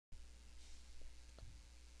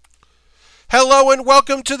Hello and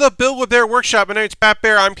welcome to the Build with Baer workshop. My name is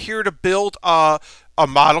Baer. I'm here to build a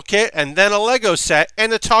model kit and then a Lego set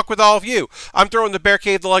and to talk with all of you. I'm throwing the Baer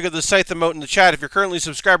Cave, the Lego, the Scythe emote in the chat. If you're currently a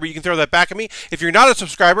subscriber, you can throw that back at me. If you're not a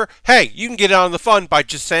subscriber, hey, you can get in on the fun by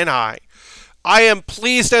just saying hi. I am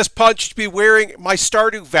pleased as punch to be wearing my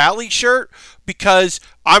Stardew Valley shirt because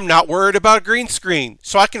I'm not worried about a green screen.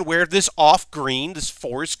 So I can wear this off green, this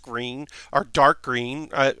forest green or dark green.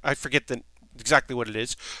 I forget exactly what it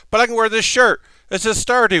is, but I can wear this shirt that says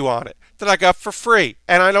Stardew on it that I got for free,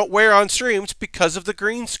 and I don't wear on streams because of the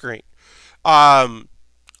green screen.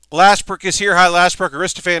 Lastbrook is here. Hi, Lastbrook.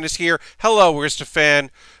 Aristophan is here. Hello,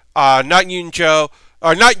 Aristophan. Not Union Joe.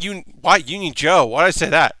 Why Union Joe? Why did I say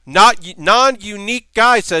that? Non-unique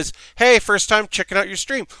guy says, hey, first time checking out your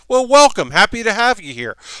stream. Well, welcome. Happy to have you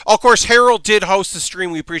here. Of course, Harold did host the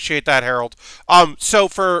stream. We appreciate that, Harold. So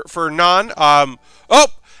for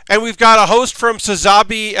and we've got a host from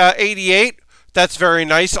Sazabi 88. That's very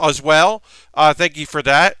nice as well. Thank you for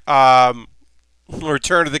that.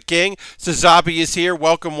 Return of the King. Sazabi is here.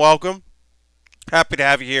 Welcome, welcome. Happy to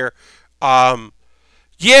have you here. We're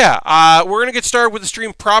going to get started with the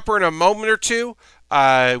stream proper in a moment or two.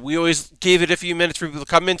 We always give it a few minutes for people to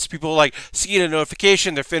come in so people like see a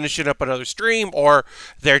notification, they're finishing up another stream, or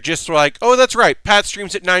they're just like, oh, that's right, Pat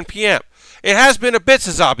streams at 9 p.m. It has been a bit,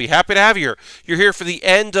 Sazabi. Happy to have you here. You're here for the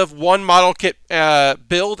end of one model kit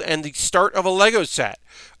build and the start of a Lego set.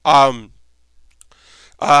 And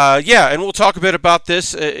we'll talk a bit about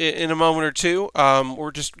this in a moment or two. We're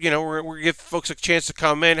just, we're going to give folks a chance to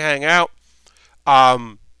come in, hang out.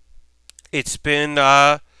 It's been,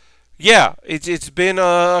 it's been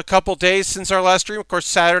a couple days since our last stream. Of course,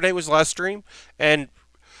 Saturday was the last stream. And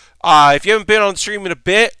if you haven't been on the stream in a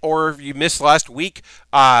bit, or if you missed last week,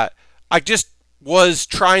 I just was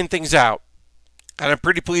trying things out, and I'm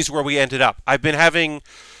pretty pleased where we ended up. I've been having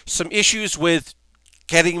some issues with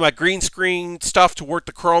getting my green screen stuff to work,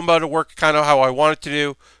 the chroma to work kind of how I want it to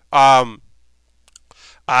do.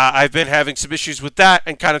 I've been having some issues with that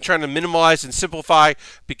and kind of trying to minimize and simplify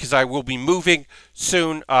because I will be moving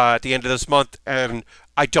soon at the end of this month, and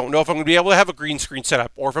I don't know if I'm going to be able to have a green screen set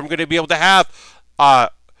up or if I'm going to be able to have a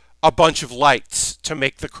bunch of lights to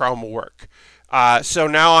make the chroma work. So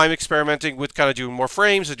now I'm experimenting with kind of doing more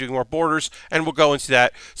frames and doing more borders, and we'll go into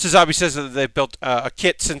that. Sazabi says that they've built a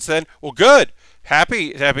kit since then. Well, good.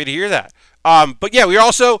 Happy to hear that. But yeah,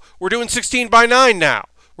 we're doing 16 by 9 now.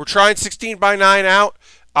 We're trying 16 by 9 out,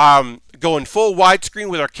 going full widescreen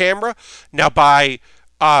with our camera. Now by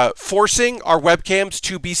forcing our webcams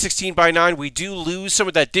to be 16 by 9, we do lose some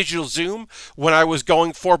of that digital zoom. When I was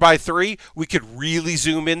going 4 by 3, we could really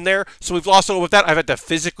zoom in there. So we've lost a little with that. I've had to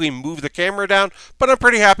physically move the camera down, but I'm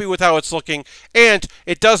pretty happy with how it's looking. And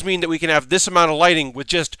it does mean that we can have this amount of lighting with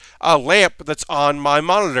just a lamp that's on my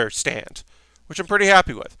monitor stand, which I'm pretty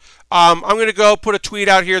happy with. I'm going to go put a tweet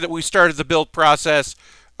out here that we started the build process.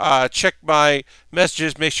 Check my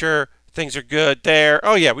messages, make sure things are good there.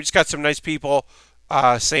 Oh yeah, we just got some nice people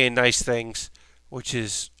saying nice things, which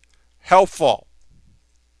is helpful.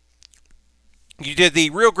 You did the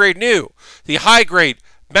real grade new, the high grade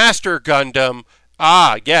Master Gundam,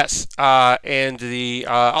 yes, and the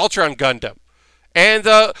Ultron Gundam, and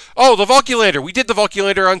the Vulculator. We did the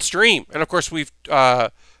Vulculator on stream, and of course we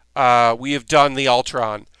have done the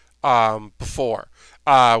Ultron before,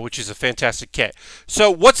 which is a fantastic kit. So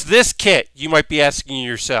what's this kit? You might be asking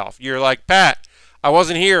yourself. You're like, Pat, I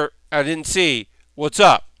wasn't here, I didn't see. What's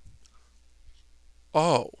up?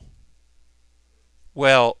 Oh.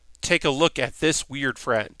 Well, take a look at this weird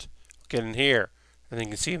friend. Get in here, and then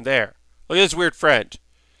you can see him there. Look at this weird friend.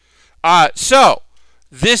 So,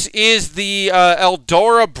 this is the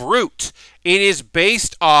Eldora Brute. It is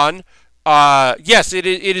based on, yes, it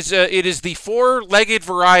is the four-legged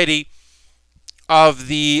variety of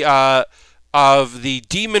the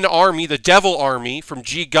Demon Army, the Devil Army from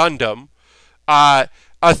G Gundam.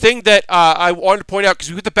 A thing that I wanted to point out,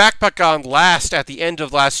 because we put the backpack on last at the end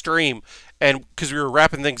of last stream, and because we were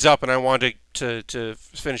wrapping things up and I wanted to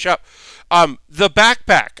finish up. The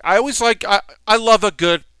backpack. I always I love a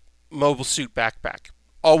good mobile suit backpack.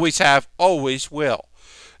 Always have, always will.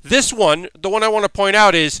 This one, the one I want to point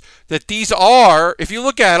out is that these are, if you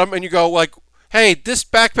look at them and you go like, hey, this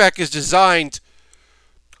backpack is designed,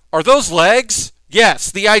 are those legs?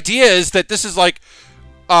 Yes. The idea is that this is like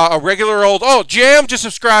a regular old, oh, Jam just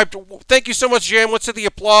subscribed. Thank you so much, Jam. Let's hit the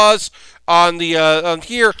applause on the on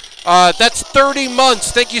here. That's 30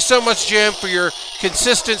 months. Thank you so much, Jam, for your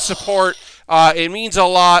consistent support. It means a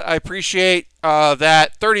lot. I appreciate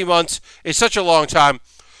that. 30 months is such a long time.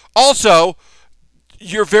 Also,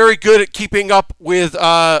 you're very good at keeping up with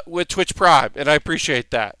Twitch Prime, and I appreciate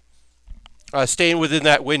that. staying within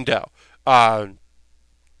that window. Good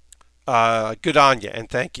on you, and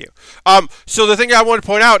thank you. So the thing I want to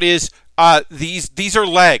point out is these are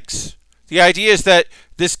legs. The idea is that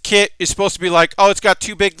this kit is supposed to be like, oh, it's got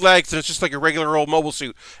two big legs and it's just like a regular old mobile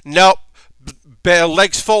suit. Nope,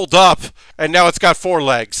 legs fold up, and now it's got four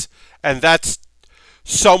legs, and that's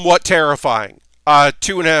somewhat terrifying.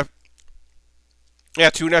 2.5, yeah,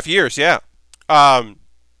 2.5 years, yeah.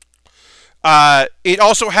 It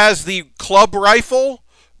also has the club rifle,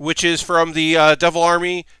 which is from the Devil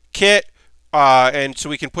Army kit, and so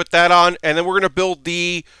we can put that on, and then we're gonna build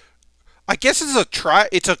the. I guess it's a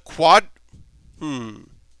quad.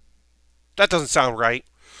 That doesn't sound right.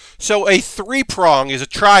 So a 3-prong is a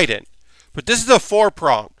trident, but this is a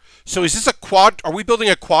 4-prong. So is this a quad? Are we building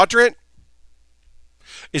a quadrant?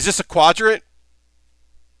 Is this a quadrant?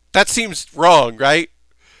 That seems wrong, right?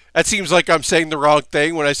 That seems like I'm saying the wrong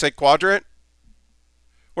thing when I say quadrant.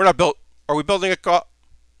 We're not built. Are we building Are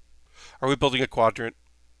we building a quadrant?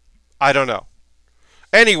 I don't know.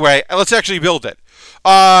 Anyway, let's actually build it.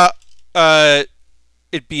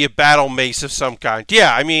 It'd be a battle mace of some kind.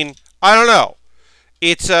 Yeah, I mean, I don't know.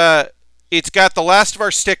 It's got the last of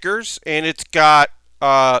our stickers, and it's got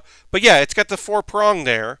but yeah, it's got the 4-prong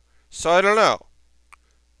there. So I don't know.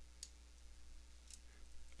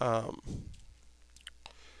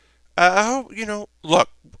 Look,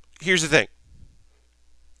 here's the thing.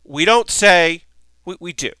 We don't say,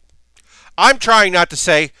 we do. I'm trying not to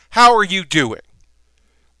say, how are you doing?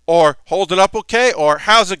 Or holding up okay? Or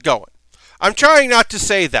how's it going? I'm trying not to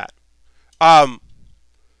say that. I'm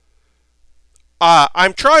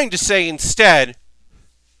trying to say instead,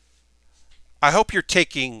 I hope you're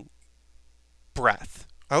taking breath.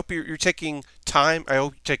 I hope you're taking time. I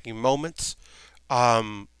hope you're taking moments.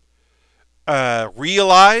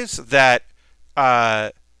 Realize that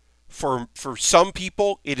for some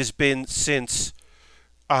people, it has been since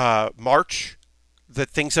March that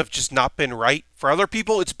things have just not been right. For other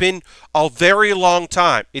people, it's been a very long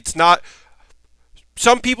time. It's not.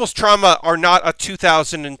 Some people's trauma are not a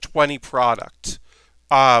 2020 product.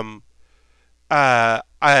 I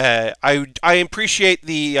appreciate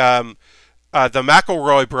the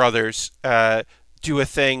McElroy brothers do a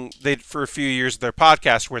thing for a few years of their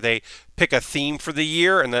podcast where they pick a theme for the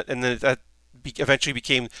year, and that eventually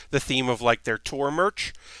became the theme of like their tour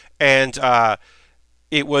merch. And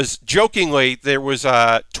it was jokingly there was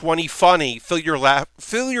 20 funny fill your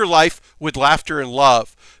life with laughter and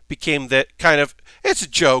love became that kind of, it's a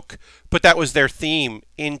joke, but that was their theme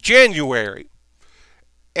in January.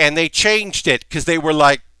 And they changed it because they were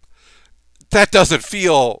like, that doesn't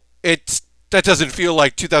feel like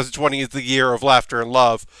 2020 is the year of laughter and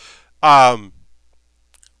love.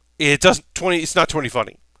 It's not 20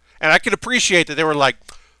 funny. And I can appreciate that they were like,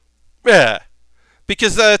 yeah,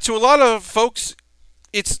 because to a lot of folks,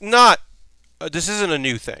 it's not. This isn't a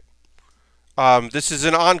new thing. This is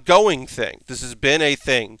an ongoing thing. This has been a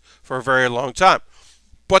thing for a very long time.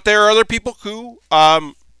 But there are other people who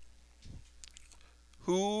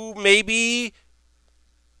maybe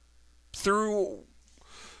through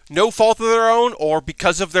no fault of their own or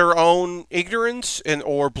because of their own ignorance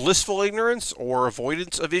or blissful ignorance or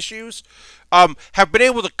avoidance of issues have been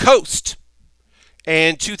able to coast.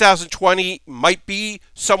 And 2020 might be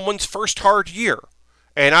someone's first hard year.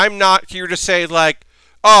 And I'm not here to say like,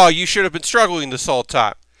 oh, you should have been struggling this whole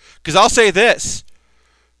time. Because I'll say this.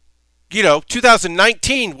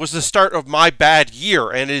 2019 was the start of my bad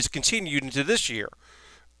year, and it has continued into this year.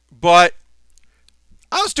 But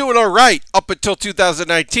I was doing all right up until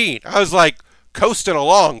 2019. I was like coasting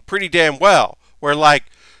along pretty damn well. Where like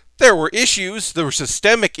there were issues, there were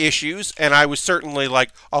systemic issues, and I was certainly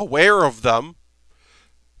like aware of them.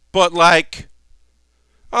 But like,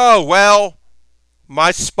 oh well,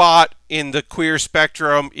 my spot in the queer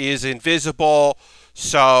spectrum is invisible,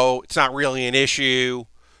 so it's not really an issue.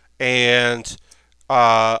 And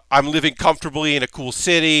I'm living comfortably in a cool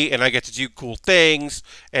city, and I get to do cool things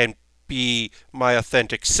and be my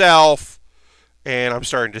authentic self. And I'm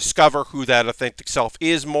starting to discover who that authentic self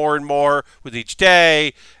is more and more with each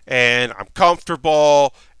day. And I'm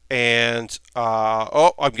comfortable, and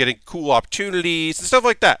I'm getting cool opportunities and stuff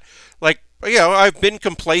like that. Like, I've been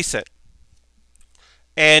complacent.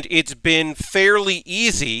 And it's been fairly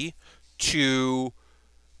easy to,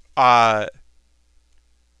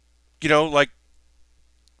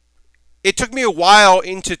 it took me a while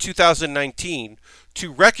into 2019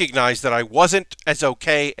 to recognize that I wasn't as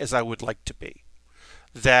okay as I would like to be.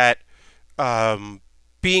 That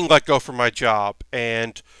being let go from my job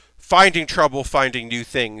and finding trouble, finding new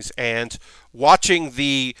things, and watching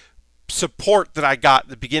the support that I got at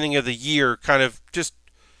the beginning of the year kind of just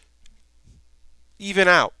even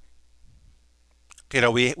out.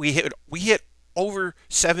 We hit over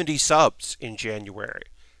 70 subs in January.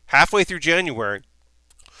 Halfway through January,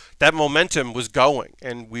 that momentum was going,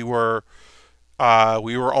 and we were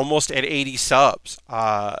almost at 80 subs,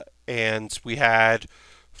 and we had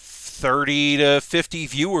 30 to 50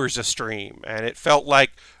 viewers a stream, and it felt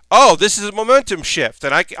like, oh, this is a momentum shift,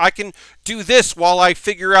 and I can do this while I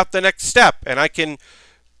figure out the next step, and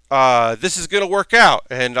this is going to work out,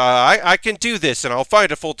 and I can do this, and I'll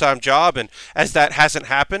find a full-time job. And as that hasn't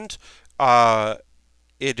happened, I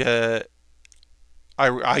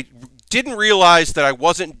didn't realize that I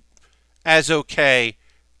wasn't as okay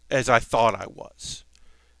as I thought I was.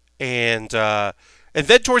 And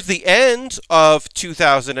then towards the end of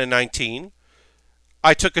 2019,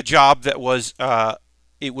 I took a job that was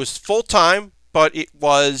it was full-time, but it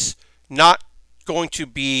was not going to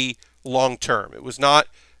be long-term. It was not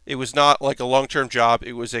like a long-term job.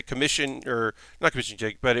 It was a commission, or not commission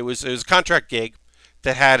gig, but it was a contract gig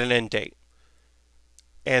that had an end date.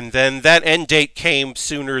 And then that end date came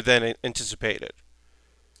sooner than anticipated,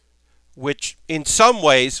 which in some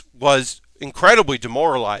ways was incredibly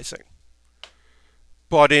demoralizing,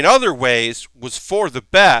 but in other ways was for the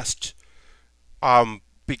best,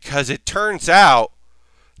 because it turns out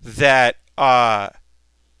that I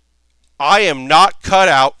am not cut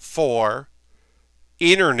out for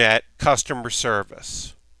internet customer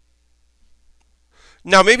service.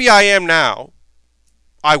 Now, maybe I am now.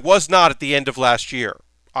 I was not at the end of last year.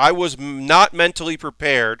 I was not mentally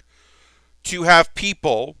prepared to have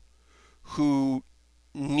people who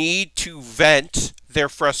need to vent their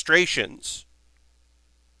frustrations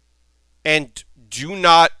and do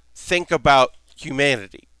not think about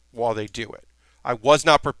humanity while they do it. I was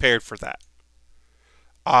not prepared for that.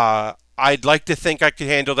 I'd like to think I could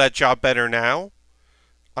handle that job better now,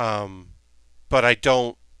 but I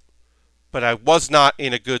don't. But I was not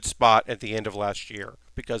in a good spot at the end of last year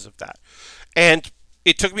because of that. And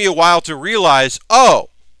it took me a while to realize, oh,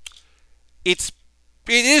 it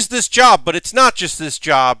is this job, but it's not just this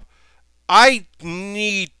job. I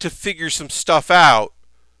need to figure some stuff out.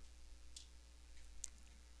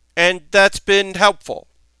 And that's been helpful.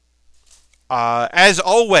 As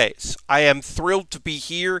always, I am thrilled to be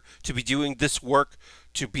here, to be doing this work,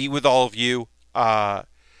 to be with all of you.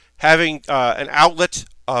 Having an outlet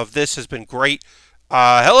of this has been great.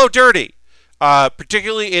 Hello, Dirty.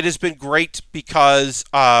 Particularly, it has been great because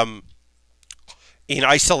in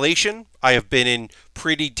isolation, I have been in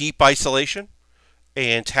pretty deep isolation,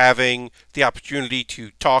 and having the opportunity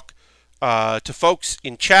to talk to folks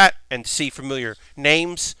in chat and see familiar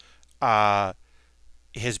names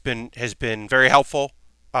has been very helpful.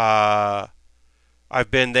 I've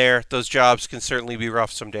been there. Those jobs can certainly be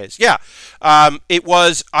rough some days. Yeah, I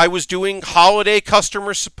was doing holiday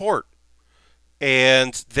customer support,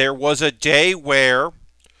 and there was a day where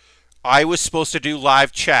I was supposed to do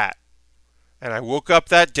live chat, and I woke up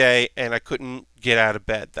that day and I couldn't get out of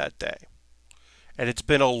bed that day. And it's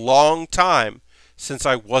been a long time since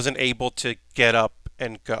I wasn't able to get up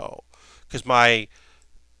and go, because my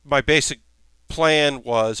basic plan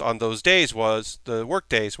was on those days was the work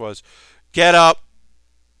days was get up,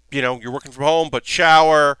 you're working from home, but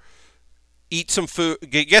shower, eat some food,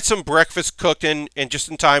 get some breakfast cooked and just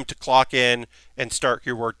in time to clock in and start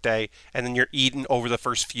your work day, and then you're eating over the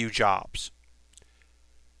first few jobs.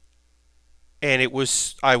 And I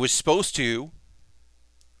was supposed to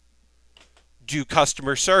do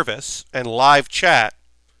customer service and live chat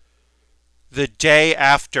the day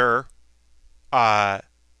after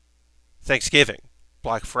Thanksgiving,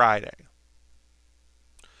 Black Friday.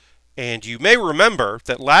 And you may remember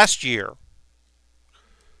that last year,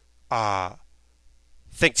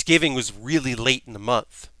 Thanksgiving was really late in the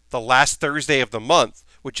month. The last Thursday of the month,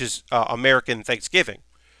 which is American Thanksgiving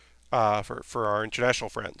for our international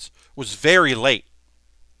friends, was very late.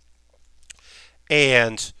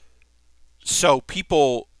 And so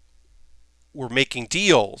people were making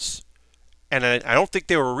deals, and I don't think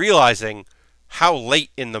they were realizing how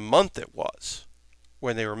late in the month it was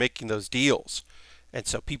when they were making those deals. And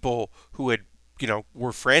so people who had,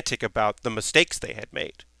 were frantic about the mistakes they had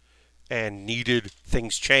made and needed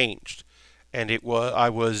things changed. And I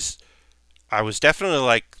was definitely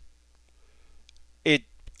like,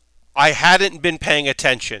 I hadn't been paying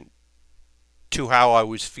attention to how I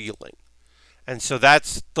was feeling. And so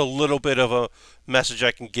that's the little bit of a message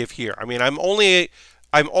I can give here. I mean, I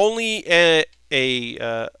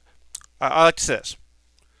like this.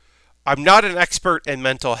 I'm not an expert in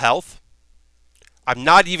mental health. I'm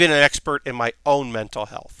not even an expert in my own mental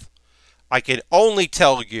health. I can only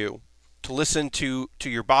tell you to listen to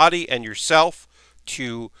your body and yourself,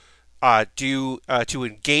 to to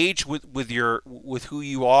engage with who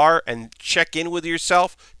you are and check in with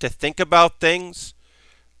yourself, to think about things,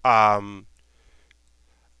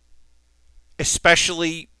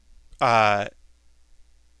 especially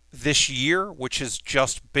this year, which has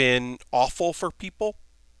just been awful for people.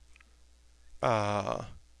 And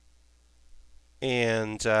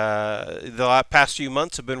the past few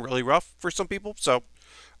months have been really rough for some people. So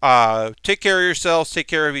take care of yourselves, take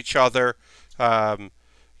care of each other.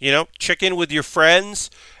 Check in with your friends.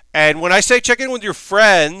 And when I say check in with your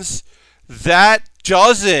friends, that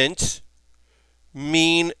doesn't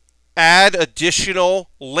mean add additional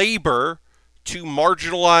labor to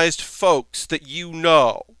marginalized folks that you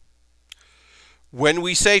know. When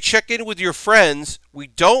we say check in with your friends, we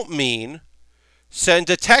don't mean send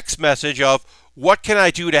a text message of, what can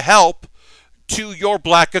I do to help, to your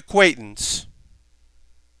black acquaintance.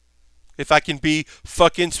 If I can be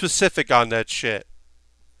fucking specific on that shit.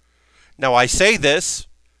 Now, I say this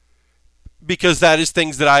because that is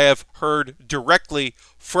things that I have heard directly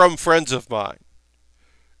from friends of mine.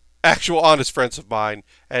 Actual honest friends of mine,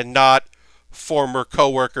 and not former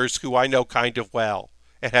coworkers who I know kind of well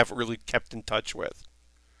and haven't really kept in touch with.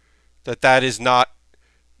 That is not,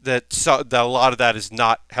 that a lot of that is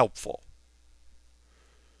not helpful.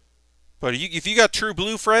 But if you got true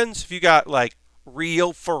blue friends, if you got like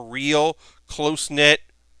real, for real, close-knit,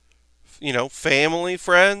 family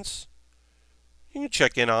friends, you can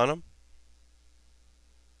check in on them.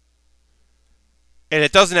 And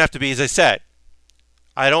it doesn't have to be, as I said,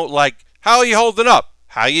 I don't like, how are you holding up?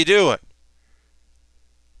 How you doing?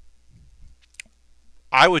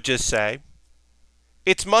 I would just say,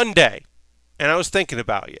 it's Monday, and I was thinking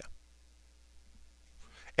about you.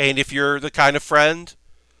 And if you're the kind of friend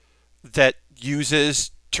that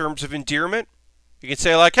uses terms of endearment, you can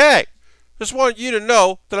say like, hey, just want you to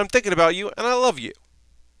know that I'm thinking about you and I love you.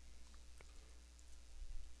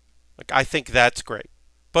 Like, I think that's great.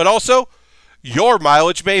 But also, your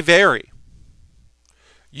mileage may vary.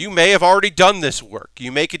 You may have already done this work.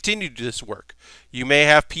 You may continue to do this work. You may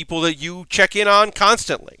have people that you check in on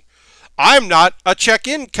constantly. I'm not a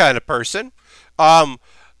check-in kind of person. The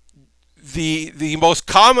most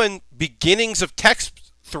common beginnings of text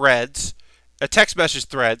message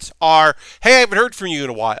threads are, hey, I haven't heard from you in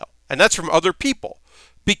a while. And that's from other people.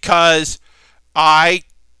 Because I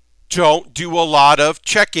don't do a lot of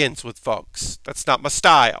check-ins with folks. That's not my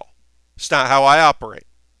style. It's not how I operate.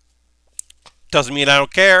 Doesn't mean I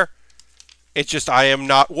don't care. It's just I am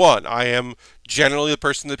not one. I am generally the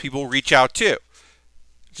person that people reach out to.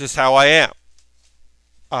 It's just how I am.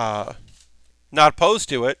 Not opposed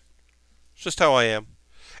to it. It's just how I am.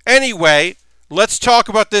 Anyway, let's talk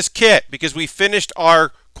about this kit, because we finished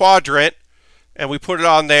our quadrant and we put it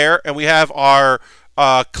on there, and we have our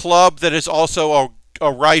club that is also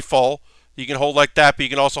a rifle. You can hold like that, but you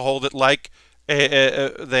can also hold it like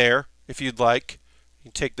there if you'd like. You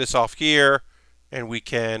can take this off here, and we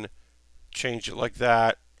can change it like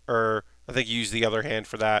that, or I think use the other hand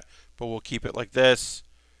for that, but we'll keep it like this,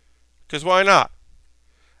 because why not?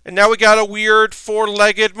 And now we got a weird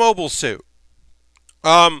four-legged mobile suit.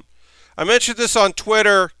 I mentioned this on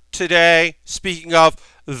Twitter today, speaking of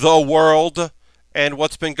the world and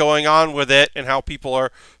what's been going on with it and how people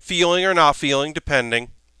are feeling or not feeling, depending,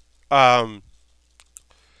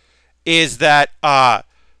 is that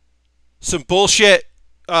some bullshit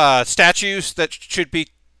statues that should be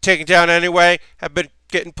taken down anyway have been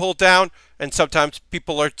getting pulled down, and sometimes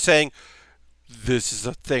people are saying, this is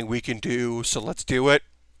a thing we can do, so let's do it,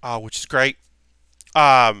 which is great.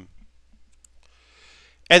 And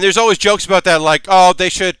there's always jokes about that, like, oh, they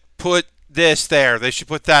should put this there, they should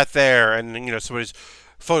put that there, and somebody's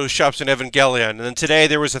photoshops an Evangelion. And then today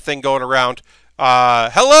there was a thing going around,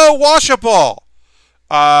 hello, Washable!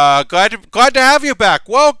 Glad to have you back.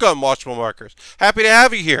 Welcome, Watchable Markers. Happy to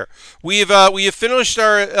have you here. We have finished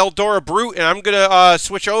our Eldora Brute, and I'm gonna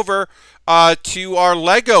switch over to our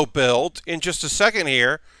Lego build in just a second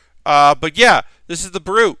here. But yeah, this is the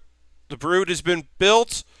Brute. The Brute has been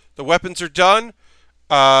built. The weapons are done,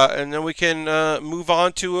 and then we can move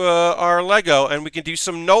on to our Lego, and we can do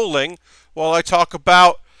some knolling while I talk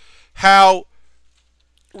about how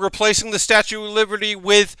replacing the Statue of Liberty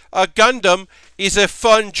with a Gundam is a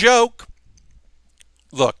fun joke.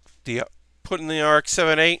 Look, putting the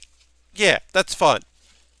RX-78, yeah, that's fun.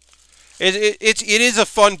 It is a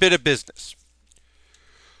fun bit of business.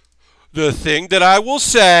 The thing that I will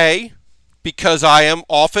say, because I am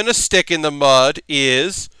often a stick in the mud,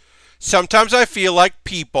 is sometimes I feel like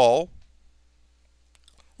people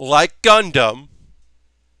like Gundam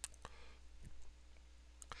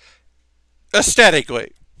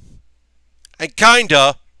aesthetically, and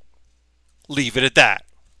kinda Leave it at that.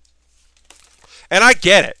 And I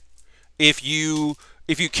get it. If you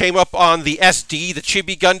came up on the SD, the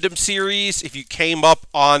Chibi Gundam series, if you came up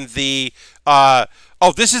on the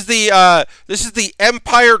this is the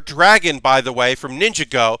Empire Dragon, by the way, from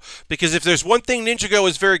Ninjago, because if there's one thing Ninjago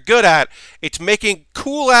is very good at, it's making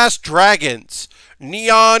cool ass dragons.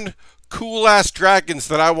 Neon cool ass dragons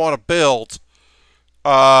that I want to build.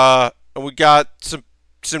 And we got some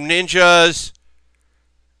ninjas.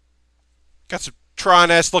 Got some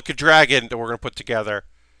Tron-esque looking dragon that we're going to put together.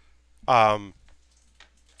 But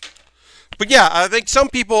yeah, I think some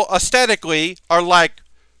people aesthetically are like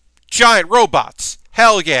giant robots.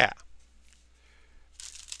 Hell yeah.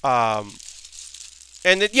 And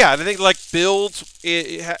then, yeah, I think like Build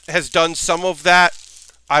has done some of that.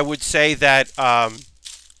 I would say that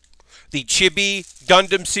the Chibi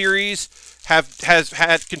Gundam series has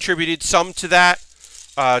had contributed some to that,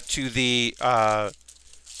 to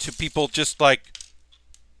people just like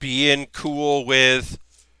being cool with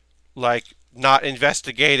like not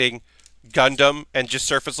investigating Gundam and just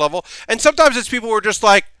surface level. And sometimes it's people who are just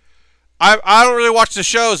like, I don't really watch the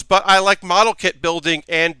shows, but I like model kit building,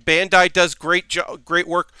 and Bandai does great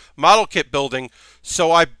work model kit building,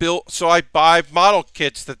 so I buy model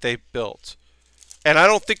kits that they built. And I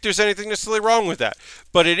don't think there's anything necessarily wrong with that.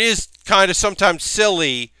 But it is kind of sometimes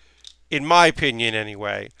silly, in my opinion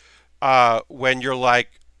anyway, when you're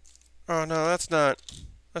like, oh no, that's not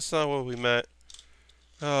what we meant.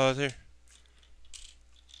 Oh, there.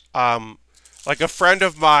 Like a friend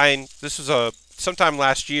of mine, this was sometime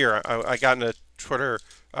last year, I got in a Twitter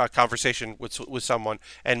conversation with someone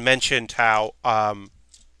and mentioned how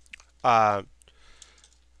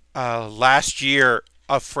last year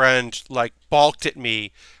a friend like balked at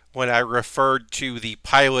me when I referred to the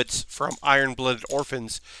pilots from Iron-Blooded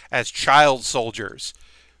Orphans as child soldiers,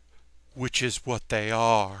 which is what they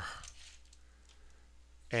are.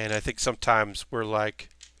 And I think sometimes we're like,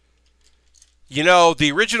 you know,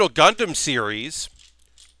 the original Gundam series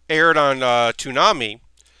aired on Toonami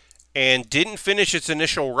and didn't finish its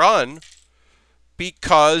initial run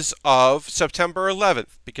because of September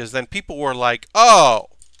 11th. Because then people were like, oh,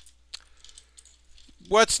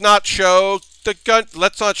 let's not show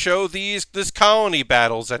this colony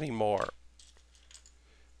battles anymore.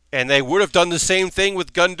 And they would have done the same thing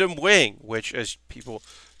with Gundam Wing, which, as people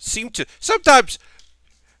seem to sometimes.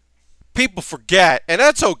 People forget, and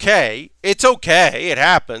that's okay. It's okay. It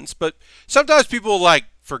happens. But sometimes people like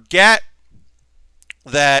forget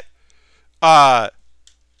that that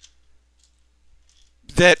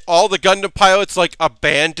all the Gundam pilots like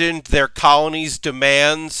abandoned their colony's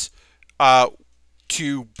demands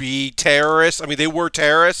to be terrorists. I mean, they were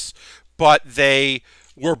terrorists, but they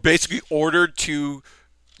were basically ordered to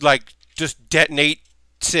like just detonate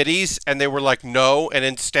cities, and they were like no, and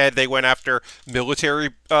instead they went after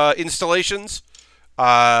military installations.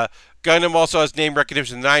 Gundam also has name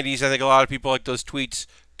recognition in the 90s. I think a lot of people like those tweets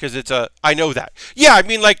because I know that. Yeah, I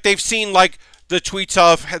mean, like they've seen like the tweets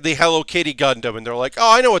of the Hello Kitty Gundam, and they're like,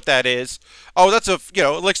 oh, I know what that is. Oh, that's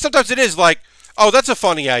like sometimes it is like, oh, that's a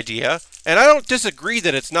funny idea, and I don't disagree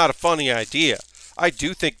that it's not a funny idea. I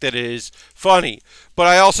do think that it is funny, but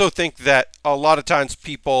I also think that a lot of times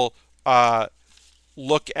people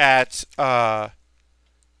look at how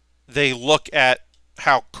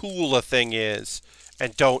cool a thing is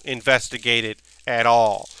and don't investigate it at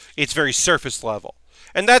all. It's very surface level.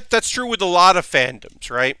 And that's true with a lot of fandoms,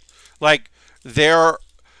 right? Like there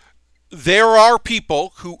are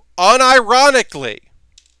people who unironically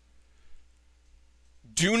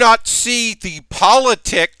do not see the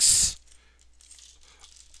politics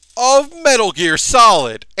of Metal Gear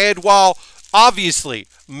Solid. And while obviously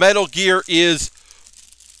Metal Gear is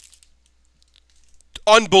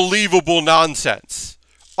unbelievable nonsense,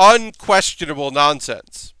 unquestionable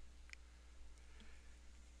nonsense,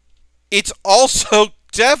 it's also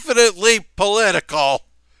definitely political.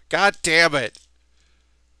 God damn it.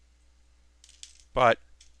 But,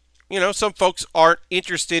 you know, some folks aren't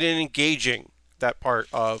interested in engaging that part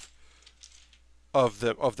of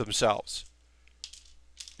themselves.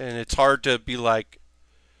 And it's hard to be like,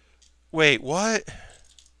 wait, what?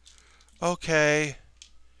 Okay.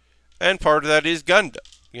 And part of that is Gundam,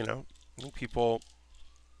 you know. People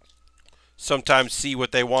sometimes see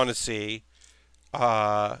what they want to see,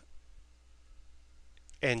 and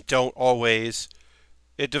don't always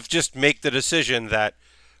just make the decision that,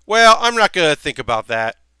 well, I'm not going to think about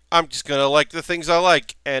that. I'm just going to like the things I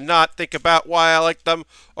like and not think about why I like them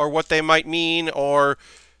or what they might mean or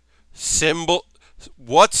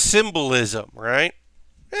what's symbolism, right?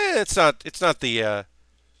 It's not the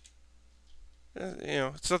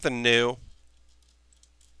it's nothing new.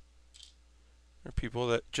 people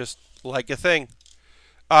that just like a thing.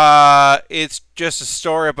 It's just a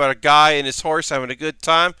story about a guy and his horse having a good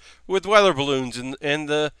time with weather balloons in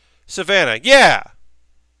the savannah. Yeah.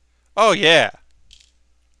 Oh, yeah.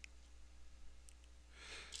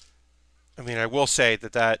 I mean, I will say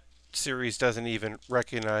that that series doesn't even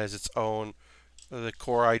recognize its own, the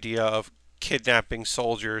core idea of kidnapping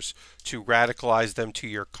soldiers to radicalize them to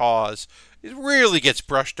your cause. It really gets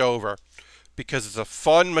brushed over because it's a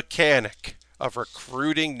fun mechanic of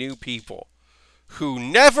recruiting new people who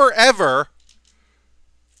never ever.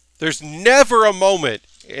 There's never a moment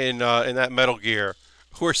in that Metal Gear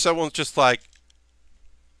where someone's just like,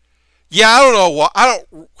 "Yeah, I don't know what I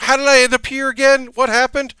don't. How did I end up here again? What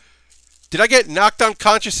happened? Did I get knocked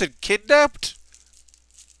unconscious and kidnapped?"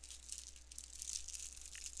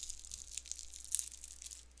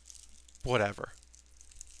 Whatever.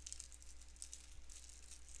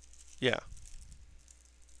 Yeah.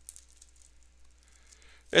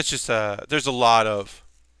 It's just there's a lot of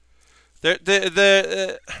I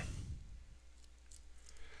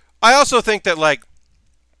also think that, like,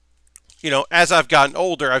 as I've gotten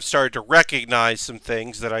older, I've started to recognize some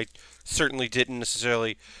things that I certainly didn't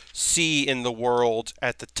necessarily see in the world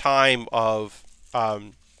at the time of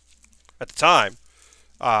at the time.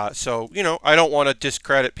 So I don't want to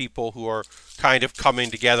discredit people who are kind of coming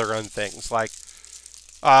together on things like,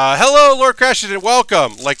 hello, Lord Crashington, and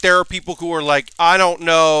welcome. Like, there are people who are like, I don't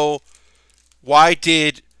know, why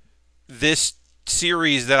did this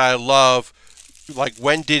series that I love, like,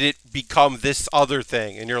 when did it become this other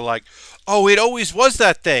thing? And you're like, oh, it always was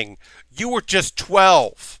that thing. You were just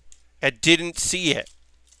 12 and didn't see it,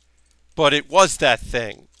 but it was that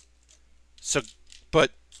thing. So,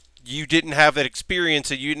 but you didn't have that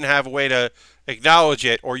experience, and you didn't have a way to acknowledge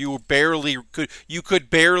it, or you could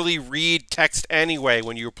barely read text anyway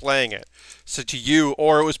when you were playing it. So to you,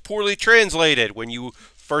 or it was poorly translated when you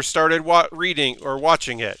first started reading or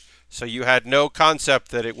watching it. So you had no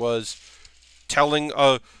concept that it was telling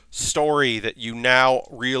a story that you now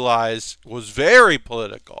realize was very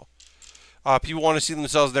political. People want to see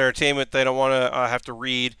themselves in entertainment. They don't want to have to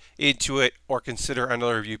read into it or consider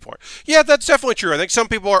another viewpoint. Yeah, that's definitely true. I think some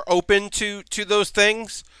people are open to those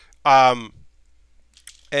things, and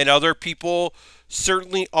other people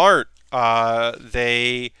certainly aren't.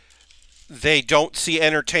 They don't see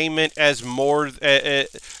entertainment as more.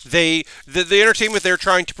 The entertainment they're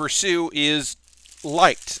trying to pursue is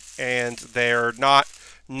light, and they're not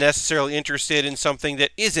necessarily interested in something that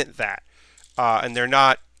isn't that, and they're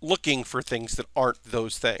not looking for things that aren't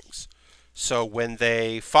those things. So when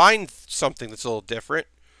they find something that's a little different,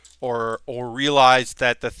 or realize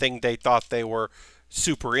that the thing they thought they were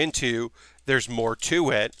super into, there's more to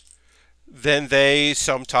it, then they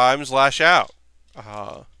sometimes lash out,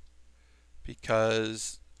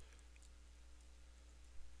 because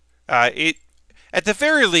it, at the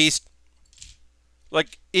very least,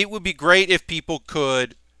 like, it would be great if people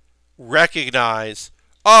could recognize,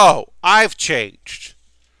 oh, I've changed.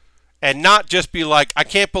 And not just be like, I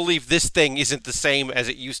can't believe this thing isn't the same as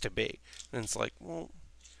it used to be. And it's like, well,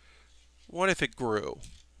 what if it grew?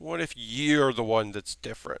 What if you're the one that's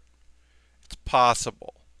different? It's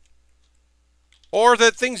possible. Or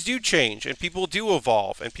that things do change and people do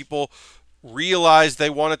evolve and people realize they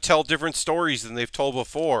want to tell different stories than they've told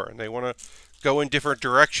before, and they want to go in different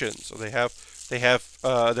directions. So they have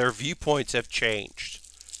their viewpoints have changed.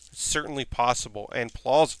 It's certainly possible and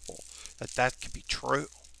plausible that could be true.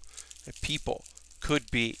 That people could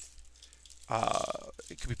be,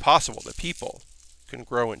 it could be possible that people can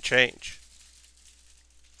grow and change.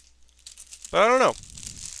 But I don't know.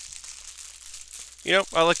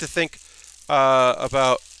 I like to think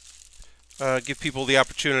about, give people the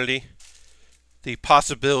opportunity, the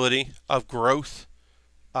possibility of growth.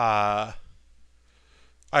 I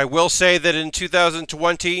will say that in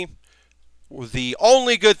 2020, the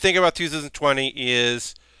only good thing about 2020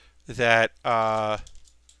 is that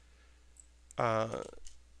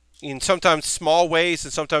in sometimes small ways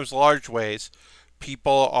and sometimes large ways,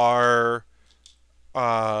 people aren't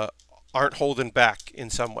holding back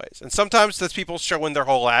in some ways. And sometimes that's people showing their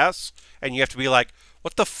whole ass, and you have to be like,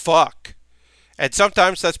 what the fuck? And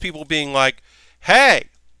sometimes that's people being like, hey,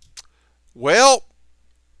 well,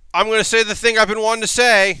 I'm going to say the thing I've been wanting to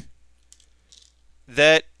say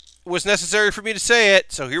that was necessary for me to say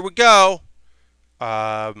it, so here we go.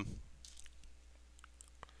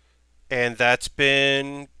 And that's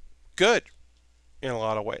been good in a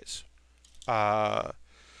lot of ways. We're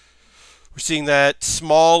seeing that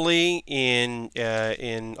smallly in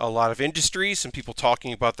a lot of industries, and people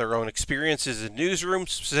talking about their own experiences in newsrooms,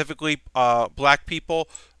 specifically black people.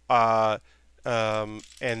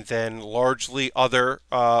 and then largely other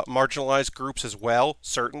marginalized groups as well,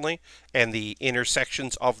 certainly, and the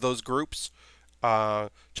intersections of those groups,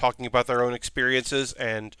 talking about their own experiences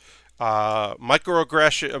and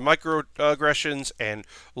microaggressions and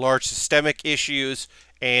large systemic issues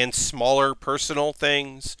and smaller personal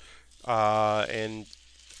things, and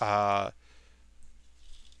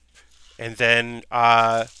then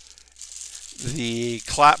the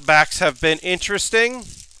clapbacks have been interesting.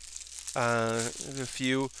 A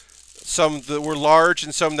few, some that were large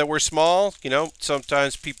and some that were small. You know,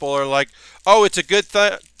 sometimes people are like, "Oh, it's a good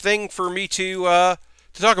thing for me to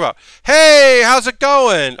talk about." Hey, how's it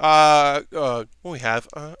going? We have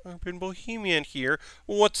Urban Bohemian here.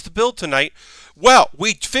 What's the build tonight? Well,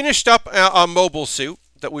 we finished up a mobile suit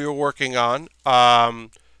that we were working on.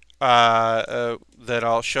 That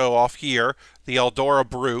I'll show off here. The Eldora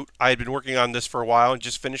Brute. I had been working on this for a while and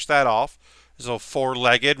just finished that off. It's a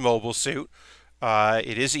four-legged mobile suit.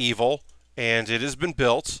 It is evil, and it has been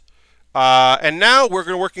built. And now we're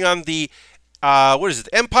going to working on the what is it?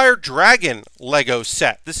 Empire Dragon Lego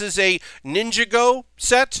set. This is a Ninjago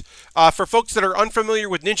set. For folks that are unfamiliar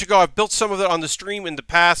with Ninjago, I've built some of it on the stream in the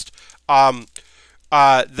past.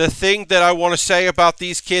 The thing that I want to say about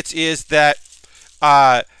these kits is that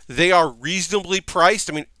they are reasonably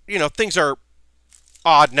priced. I mean, you know, things are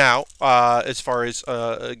odd now as far as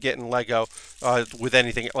getting Lego with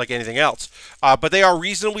anything like anything else, but they are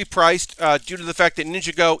reasonably priced due to the fact that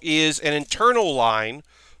Ninjago is an internal line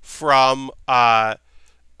from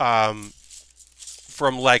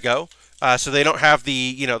Lego, so they don't have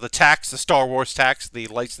the the tax, the Star Wars tax, the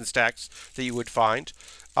license tax that you would find,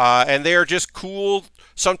 and they are just cool.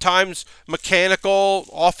 Sometimes mechanical,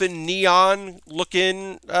 often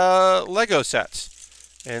neon-looking Lego sets.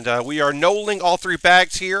 And we are knolling all three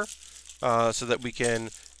bags here so that we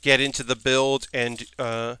can get into the build and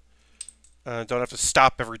don't have to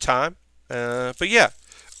stop every time. But yeah.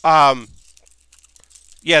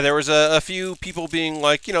 Yeah, there was a few people being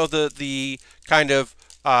like, you know, the kind of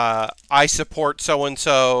I support so and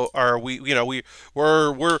so, or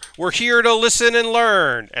we're here to listen and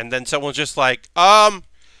learn, and then someone's just like,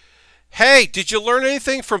 hey, did you learn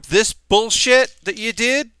anything from this bullshit that you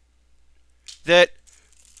did that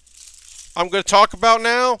I'm going to talk about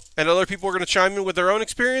now, and other people are going to chime in with their own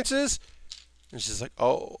experiences? And it's just like,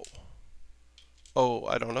 oh,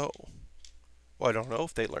 I don't know. Well, I don't know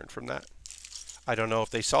if they learned from that. I don't know if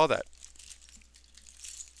they saw that.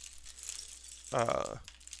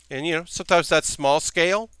 And, you know, sometimes that's small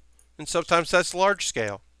scale, and sometimes that's large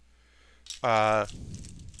scale.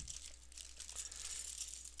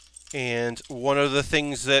 And one of the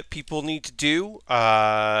things that people need to do,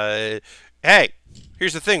 hey,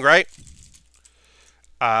 here's the thing, right?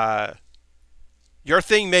 Your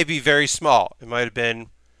thing may be very small. It might have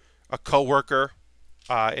been a coworker.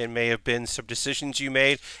 It may have been some decisions you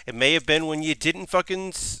made. It may have been when you didn't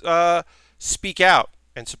fucking speak out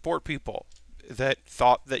and support people that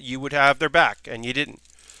thought that you would have their back and you didn't.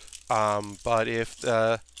 But if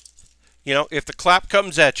if the clap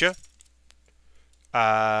comes at you,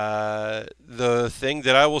 the thing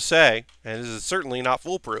that I will say, and this is certainly not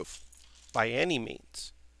foolproof by any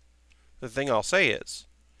means, the thing I'll say is,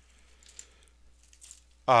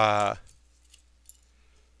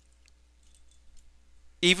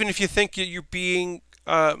 even if you think you're being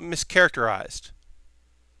mischaracterized,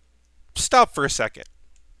 stop for a second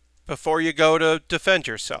before you go to defend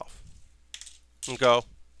yourself and go,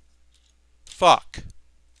 fuck.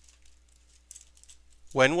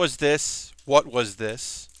 When was this? What was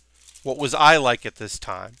this? What was I like at this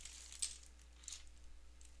time?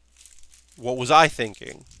 What was I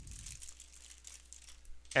thinking?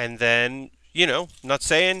 And then, you know, not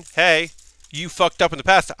saying, hey, you fucked up in the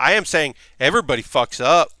past. I am saying everybody fucks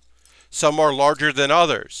up. Some are larger than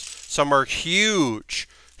others. Some are huge,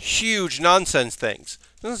 huge nonsense things.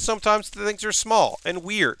 And sometimes the things are small and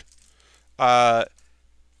weird. And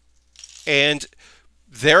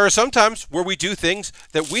there are some times where we do things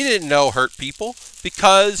that we didn't know hurt people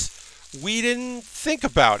because we didn't think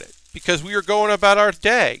about it. Because we were going about our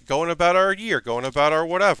day, going about our year, going about our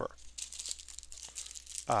whatever.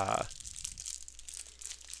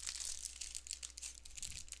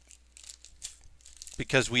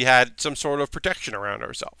 Because we had some sort of protection around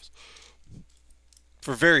ourselves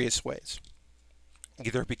for various ways.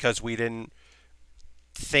 Either because we didn't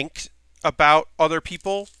think about other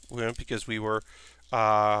people, because we were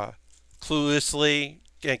cluelessly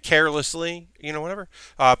and carelessly, whatever.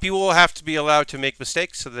 People will have to be allowed to make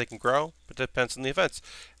mistakes so that they can grow, but that depends on the offense.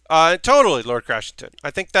 Totally, Lord Crashington. I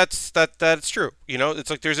think that's true. It's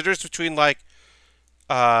like there's a difference between like,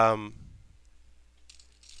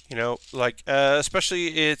 You know, like especially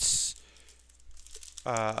it's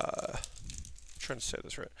trying to say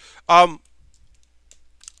this right.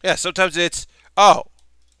 Yeah, sometimes it's I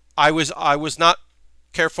was not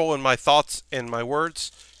careful in my thoughts and my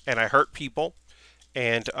words, and I hurt people,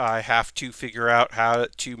 and I have to figure out how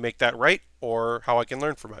to make that right or how I can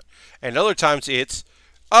learn from it. And other times it's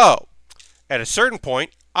oh, at a certain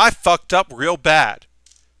point I fucked up real bad,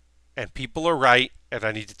 and people are right, and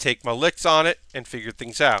I need to take my licks on it and figure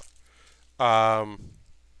things out. Um,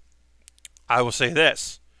 I will say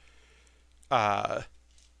this. Uh,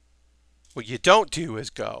 what you don't do is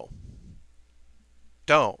don't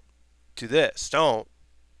do this. Don't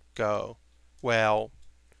go, well,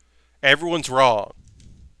 everyone's wrong.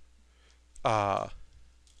 Uh,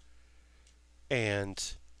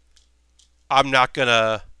 and I'm not going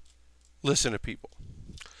to listen to people.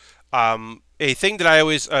 A thing that I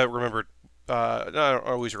always remembered, not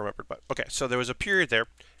always remembered, but okay, so there was a period there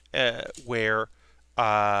where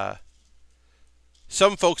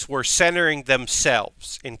some folks were centering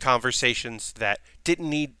themselves in conversations that didn't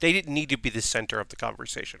need to be the center of the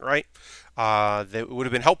conversation, right? It would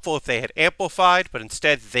have been helpful if they had amplified, but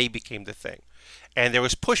instead they became the thing, and there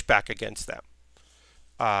was pushback against them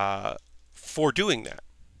for doing that.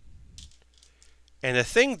 And the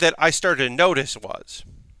thing that I started to notice was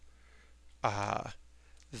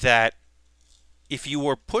that if you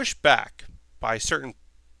were pushed back by certain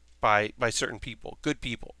people, good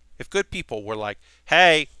people, if good people were like,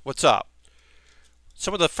 "Hey, what's up?"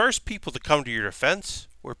 Some of the first people to come to your defense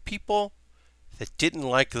were people that didn't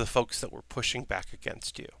like the folks that were pushing back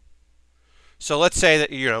against you. So let's say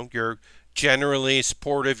that you're generally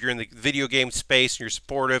supportive, you're in the video game space, and you're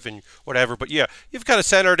supportive and whatever, but yeah, you've kind of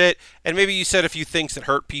centered it, and maybe you said a few things that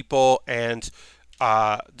hurt people, and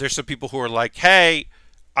there's some people who are like, "Hey,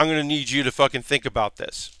 I'm going to need you to fucking think about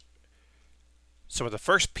this." Some of the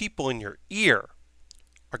first people in your ear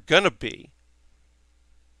are going to be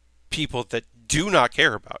people that do not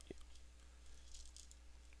care about you.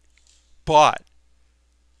 But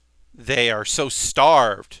they are so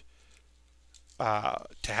starved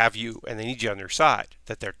to have you, and they need you on their side,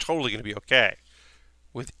 that they're totally going to be okay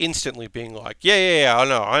with instantly being like, yeah, I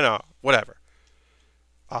know, whatever.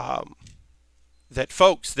 That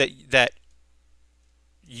folks that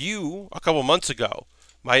you, a couple months ago,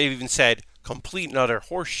 might have even said complete and utter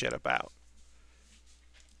horseshit about,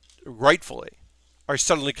 rightfully, are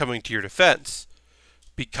suddenly coming to your defense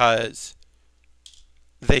because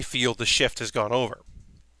they feel the shift has gone over.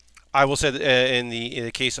 I will say that in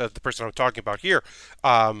the case of the person I'm talking about here,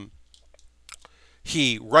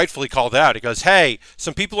 he rightfully called out. He goes, "Hey,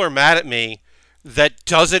 some people are mad at me. That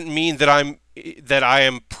doesn't mean that I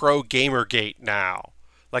am pro Gamergate now.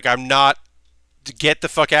 Like, I'm not. Get the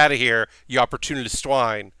fuck out of here, you opportunist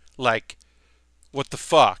swine. Like, what the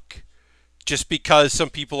fuck? Just because some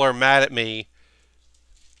people are mad at me,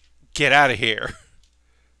 get out of here."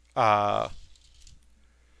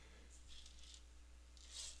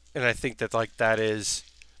 And I think that that is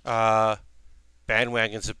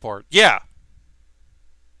bandwagon support. Yeah.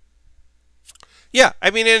 I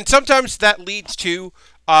mean, and sometimes that leads to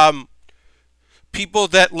people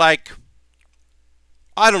that, like,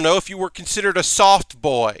 I don't know, if you were considered a soft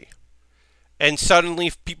boy, and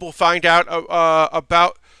suddenly people find out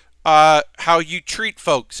about how you treat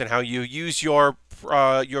folks and how you use your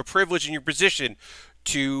privilege and your position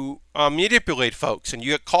to manipulate folks, and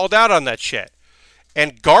you get called out on that shit.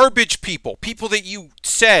 And garbage people that you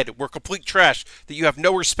said were complete trash, that you have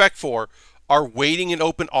no respect for, are waiting in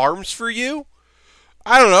open arms for you.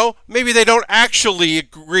 I don't know. Maybe they don't actually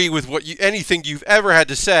agree with anything you've ever had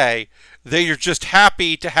to say. They are just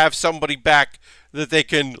happy to have somebody back that they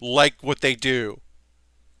can like what they do.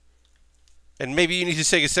 And maybe you need to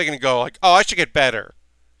take a second and go like, "Oh, I should get better.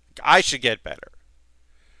 I should get better."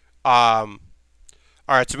 All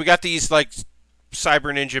right, so we got these like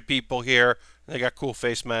cyber ninja people here. They got cool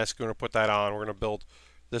face masks. We're going to put that on. We're going to build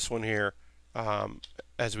this one here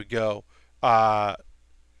as we go. Get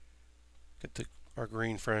our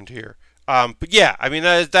green friend here. But yeah, I mean,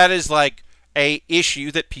 that is like a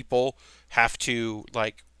issue that people have to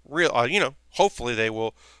like hopefully they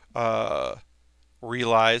will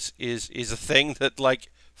realize is a thing that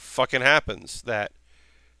like fucking happens, that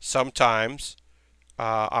sometimes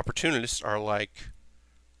opportunists are like,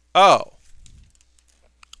 "Oh,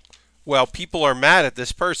 well, people are mad at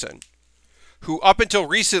this person who up until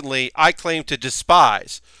recently I claim to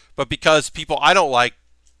despise, but because people I don't like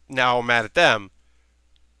now I'm mad at them.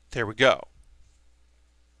 There we go."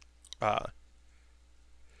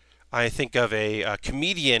 I think of a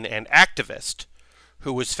comedian and activist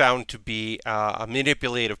who was found to be a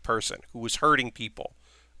manipulative person who was hurting people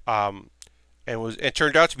And it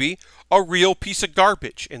turned out to be a real piece of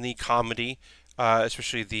garbage in the comedy,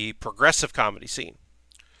 especially the progressive comedy scene.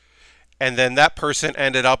 And then that person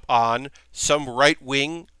ended up on some right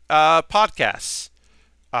wing podcasts,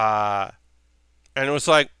 and it was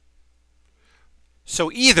like,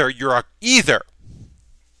 so either you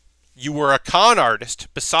were a con artist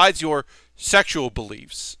besides your sexual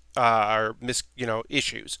beliefs or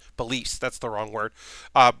issues, beliefs. That's the wrong word.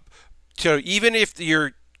 So even if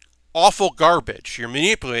you're awful garbage, your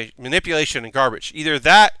manipulation and garbage, either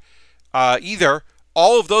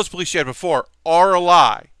all of those beliefs you had before are a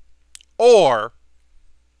lie, or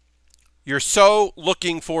you're so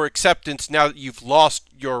looking for acceptance now that you've lost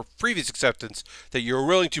your previous acceptance that you're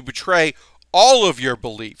willing to betray all of your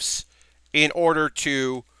beliefs in order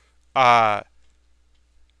to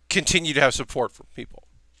continue to have support from people.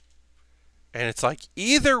 And it's like,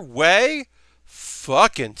 either way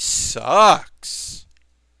fucking sucks.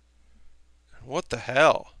 What the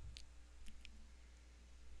hell?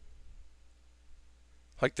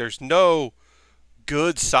 Like, there's no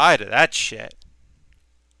good side of that shit.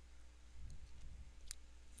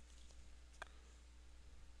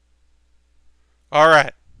 All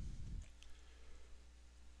right.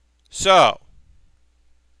 So,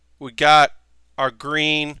 we got our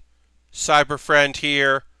green cyber friend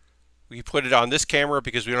here. We put it on this camera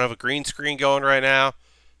because we don't have a green screen going right now,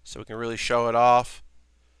 so we can really show it off.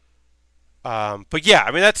 But yeah,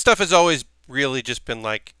 I mean, that stuff has always really just been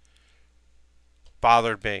like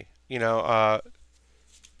bothered me.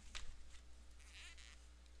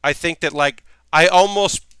 I think that like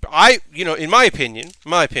in my opinion,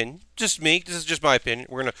 just me. This is just my opinion.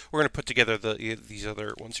 We're gonna put together these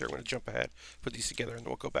other ones here. I'm gonna jump ahead, put these together, and then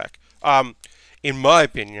we'll go back. In my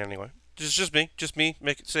opinion, anyway, this is just me.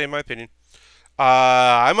 Say my opinion.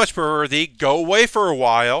 I much prefer the go away for a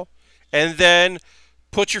while, and then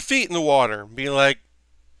put your feet in the water and be like,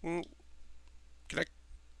 can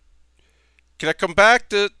I come back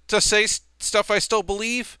to say stuff I still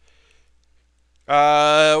believe?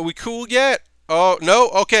 We cool yet? Oh, no?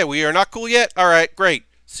 Okay, we are not cool yet? Alright, great.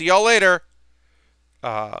 See y'all later.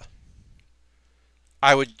 I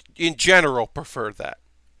would, in general, prefer that.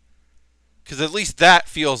 Because at least that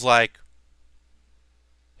feels like,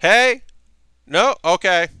 hey? No?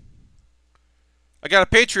 Okay. I got a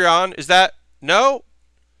Patreon. Is that, no?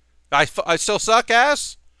 I still suck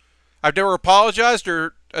ass? I've never apologized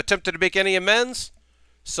or attempted to make any amends?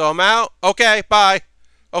 So I'm out? Okay, bye.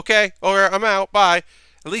 Okay, I'm out, bye.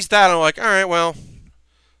 At least that I'm like, alright, well,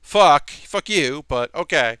 fuck you, but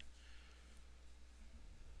okay.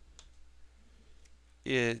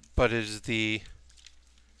 But it is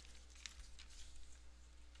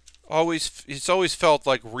it's always felt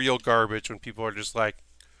like real garbage when people are just like,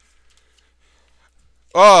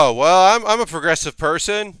 oh, well, I'm a progressive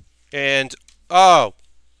person, and my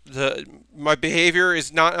behavior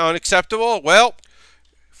is not unacceptable. Well,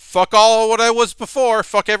 fuck all of what I was before.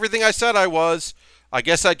 Fuck everything I said I was. I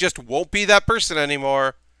guess I just won't be that person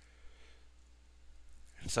anymore.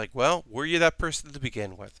 It's like, well, were you that person to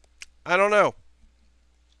begin with? I don't know.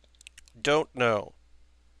 Don't know.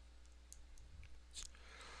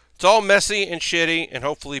 It's all messy and shitty, and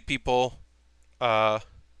hopefully people can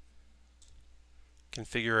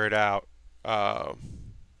figure it out.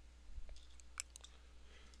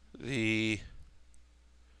 The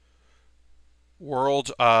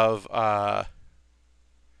world of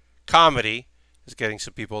comedy is getting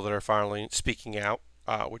some people that are finally speaking out,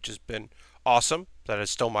 which has been awesome. That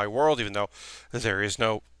is still my world, even though there is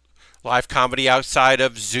no live comedy outside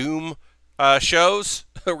of Zoom shows,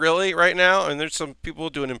 really, right now. And there's some people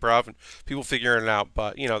doing improv and people figuring it out,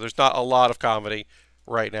 but, there's not a lot of comedy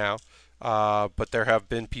right now. But there have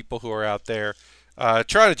been people who are out there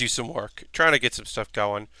trying to do some work, trying to get some stuff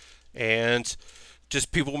going, and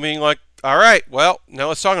just people being like, all right, well, now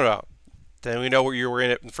let's talk about it. Then we know where you were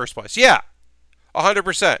in it in the first place. Yeah,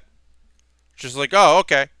 100%. Just like, oh,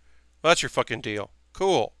 okay. Well, that's your fucking deal.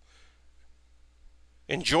 Cool.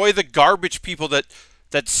 Enjoy the garbage people that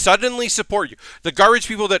suddenly support you. The garbage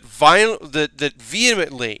people that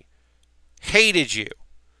vehemently hated you.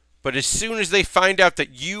 But as soon as they find out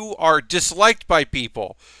that you are disliked by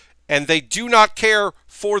people, and they do not care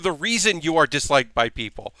for the reason you are disliked by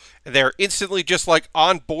people, they're instantly just like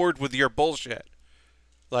on board with your bullshit.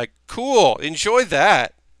 Like, cool, enjoy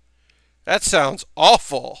that. That sounds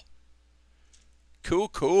awful.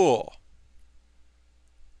 Cool.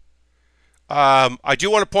 I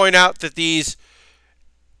do want to point out that these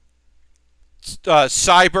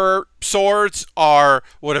cyber swords are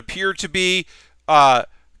what appear to be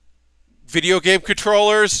video game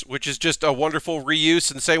controllers, which is just a wonderful reuse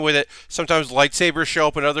in the same way that sometimes lightsabers show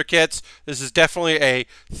up in other kits. This is definitely a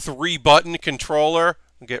 3-button controller.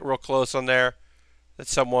 I'll get real close on there.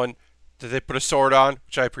 That's someone that they put a sword on,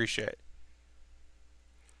 which I appreciate.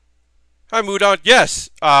 Hi, Mudon. Yes,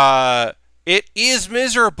 it is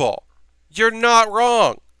miserable. You're not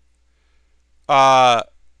wrong.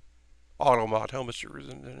 Automod. How much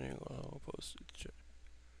reason?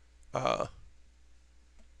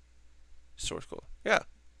 Source code. Yeah.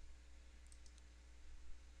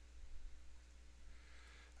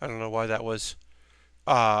 I don't know why that was.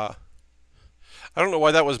 I don't know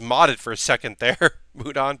why that was modded for a second there,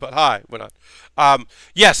 Mudon. But hi, Mudon.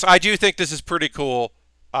 Yes, I do think this is pretty cool.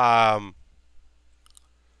 I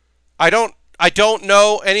don't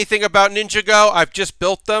know anything about Ninjago. I've just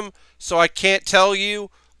built them, so I can't tell you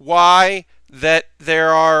why that there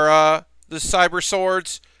are the cyber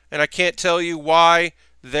swords, and I can't tell you why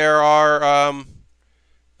there are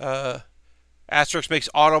Asterix makes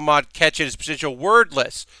Automod catch it as potential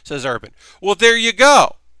wordless, says Urban. Well, there you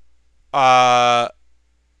go. That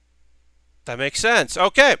makes sense.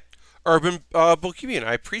 Okay. Urban Bohemian,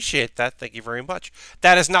 I appreciate that. Thank you very much.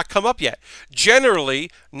 That has not come up yet. Generally,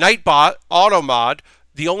 Nightbot, Automod,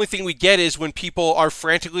 the only thing we get is when people are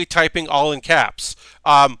frantically typing all in caps.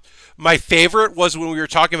 My favorite was when we were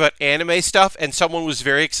talking about anime stuff, and someone was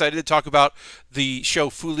very excited to talk about the show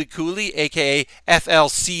Fooly Cooly, aka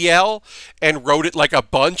FLCL, and wrote it like a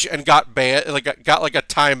bunch and got banned, got like a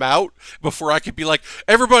timeout before I could be like,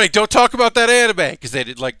 everybody, don't talk about that anime, because they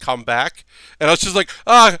didn't like come back, and I was just like,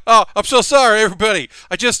 I'm so sorry, everybody.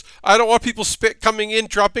 I don't want people coming in,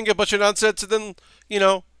 dropping a bunch of nonsense, and then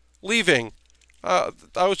leaving. I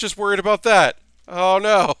was just worried about that. Oh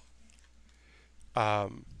no.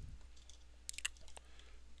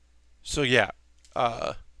 So yeah,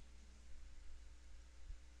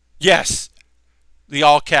 yes, the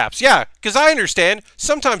all caps. Yeah, because I understand.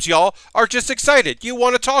 Sometimes y'all are just excited. You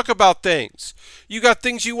want to talk about things. You got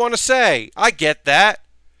things you want to say. I get that.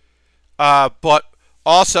 But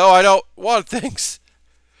also, I don't want things.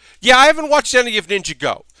 Yeah, I haven't watched any of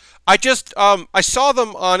Ninjago. I saw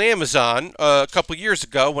them on Amazon a couple years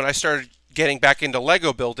ago when I started getting back into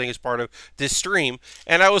Lego building as part of this stream,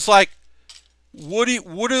 and I was like, what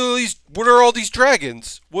are all these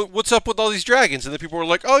dragons? What's up with all these dragons? And the people were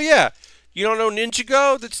like, oh yeah, you don't know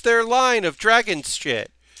Ninjago? That's their line of dragons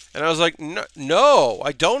shit. And I was like, no,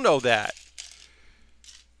 I don't know that.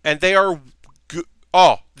 And they are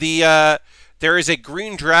there is a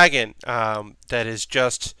green dragon that is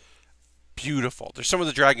just beautiful. There's some of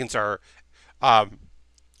the dragons are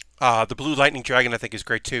the blue lightning dragon I think is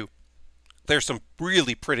great too. There's some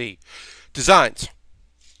really pretty designs.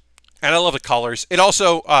 And I love the colors. It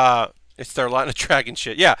also, it's their line of dragon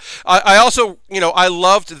shit. Yeah. I also, I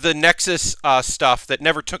loved the Nexus stuff that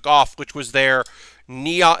never took off, which was their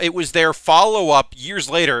Neon. It was their follow-up years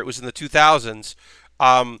later. It was in the 2000s.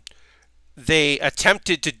 They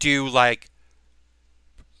attempted to do, like,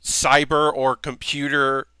 cyber or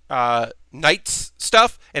computer Knights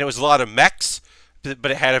stuff, and it was a lot of mechs, but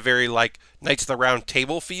it had a very, like, Knights of the Round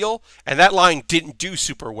Table feel, and that line didn't do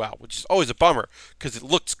super well, which is always a bummer because it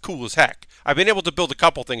looks cool as heck. I've been able to build a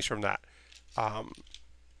couple things from that,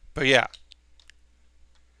 but yeah.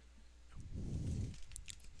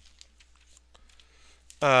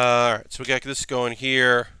 All right, so we got this going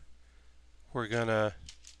here. We're gonna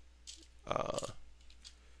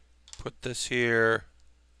put this here.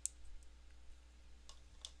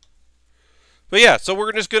 But yeah, so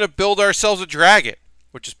we're just gonna build ourselves a dragon,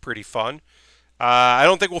 which is pretty fun. I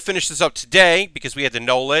don't think we'll finish this up today because we had to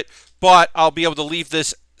null it, but I'll be able to leave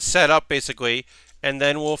this set up basically, and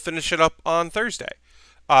then we'll finish it up on Thursday.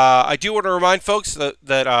 I do want to remind folks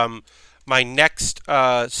that my next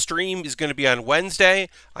stream is going to be on Wednesday.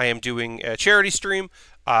 I am doing a charity stream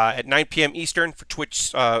at 9 p.m. Eastern for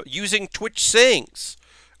Twitch using Twitch Sings.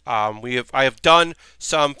 I have done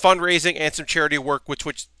some fundraising and some charity work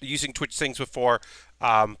with using Twitch Sings before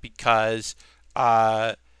because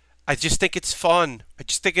I just think it's fun. I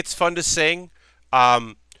just think it's fun to sing.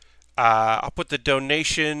 I'll put the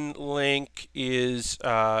donation link is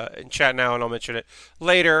in chat now, and I'll mention it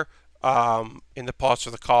later in the Pause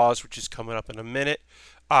for the Cause, which is coming up in a minute.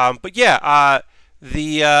 But yeah,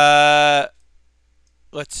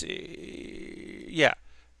 let's see. Yeah,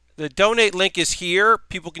 the donate link is here.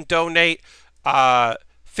 People can donate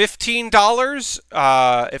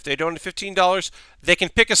 $15. If they donate $15, they can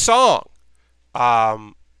pick a song.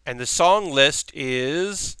 And the song list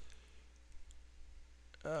is,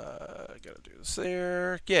 I gotta do this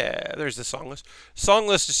there. Yeah, there's the song list. Song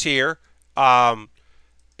list is here. And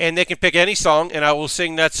they can pick any song, and I will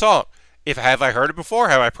sing that song. If have I heard it before?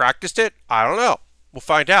 Have I practiced it? I don't know. We'll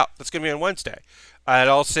find out. That's going to be on Wednesday. And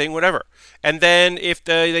I'll sing whatever. And then if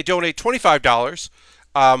they donate $25,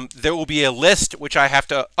 there will be a list which I have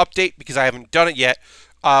to update because I haven't done it yet,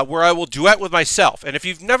 where I will duet with myself. And if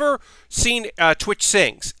you've never seen Twitch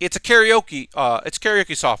Sings, it's a karaoke. It's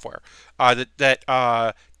karaoke software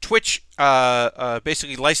that Twitch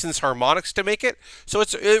basically licensed harmonics to make it. So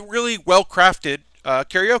it's a really well crafted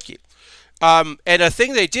karaoke. And a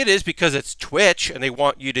thing they did is, because it's Twitch and they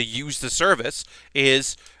want you to use the service,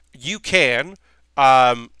 is you can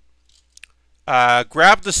grab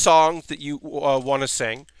the song that you want to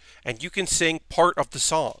sing, and you can sing part of the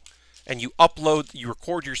song. And you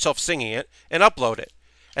record yourself singing it and upload it.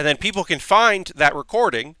 And then people can find that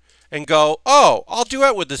recording and go, oh, I'll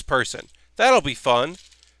duet with this person. That'll be fun.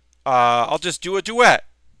 I'll just do a duet.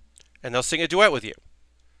 And they'll sing a duet with you.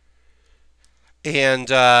 And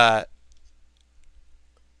they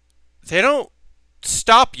don't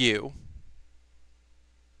stop you.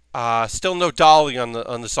 Still no Dolly on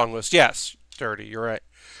the song list. Yes, Dirty, you're right.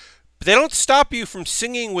 But they don't stop you from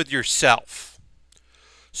singing with yourself.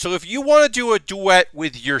 So if you want to do a duet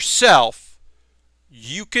with yourself,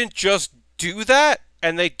 you can just do that,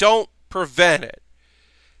 and they don't prevent it.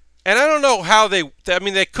 And I don't know how they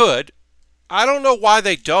could. I don't know why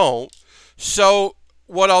they don't. So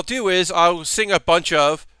what I'll do is I'll sing a bunch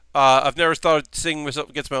of I've never thought of singing myself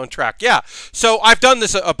against my own track. Yeah, so I've done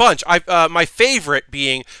this a bunch. My favorite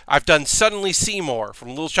being I've done Suddenly Seymour from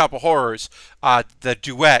Little Shop of Horrors, the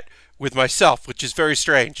duet with myself, which is very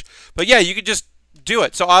strange. But yeah, you could just do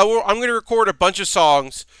it. So I'm going to record a bunch of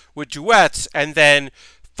songs with duets, and then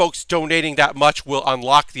folks donating that much will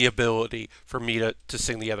unlock the ability for me to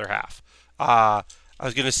sing the other half. I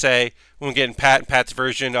was going to say, when we're getting Pat's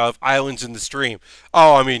version of Islands in the Stream.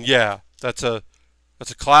 Oh, I mean, yeah, that's a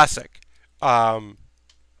classic. Yeah,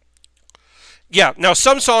 now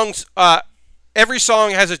some songs, every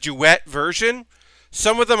song has a duet version.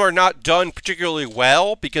 Some of them are not done particularly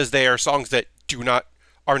well because they are songs that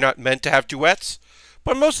are not meant to have duets.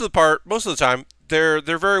 But most of the time, they're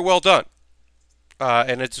very well done.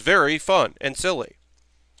 And it's very fun and silly.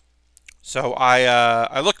 So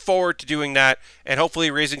I look forward to doing that and hopefully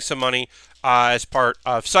raising some money as part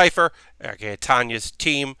of Cypher, aka Tanya's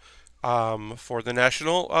team, for the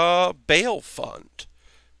National Bail Fund.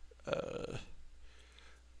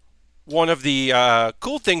 One of the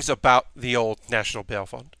cool things about the old National Bail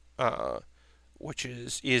Fund, which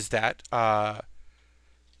is that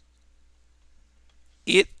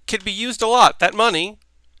it can be used a lot. That money,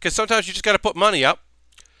 because sometimes you just got to put money up.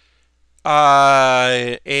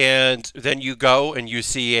 And then you go and you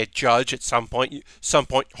see a judge at some point.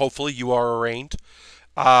 Hopefully, you are arraigned,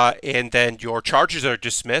 and then your charges are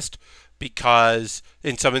dismissed because,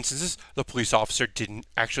 in some instances, the police officer didn't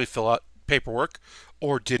actually fill out paperwork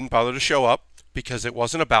or didn't bother to show up because it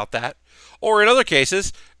wasn't about that. Or in other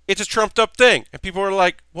cases, it's a trumped-up thing, and people are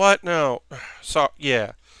like, "What? No, so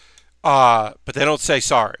yeah." But they don't say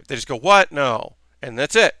sorry. They just go, "What? No," and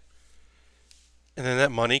that's it. And then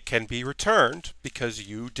that money can be returned because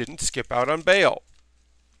you didn't skip out on bail.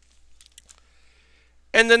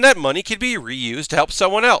 And then that money can be reused to help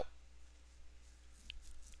someone else.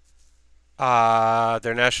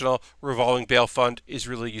 Their National Revolving Bail Fund is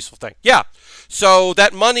really a useful thing. Yeah, so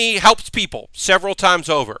that money helps people several times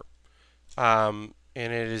over. And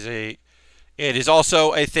it is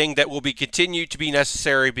also a thing that will be continued to be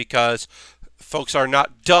necessary because folks are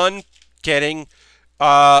not done getting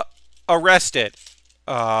arrested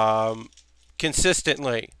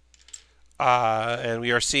consistently, and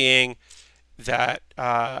we are seeing that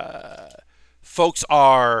folks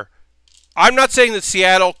are. I'm not saying that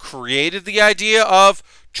Seattle created the idea of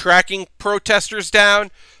tracking protesters down,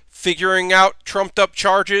 figuring out trumped-up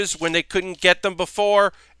charges when they couldn't get them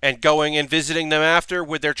before, and going and visiting them after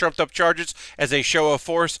with their trumped-up charges as a show of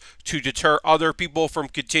force to deter other people from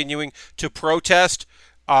continuing to protest.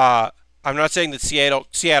 I'm not saying that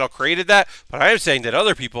Seattle created that, but I am saying that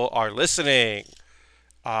other people are listening.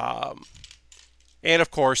 And of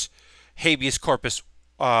course, habeas corpus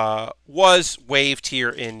was waived here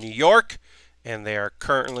in New York, and they are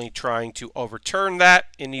currently trying to overturn that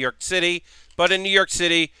in New York City. But in New York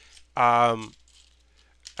City, they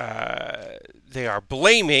are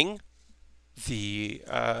blaming the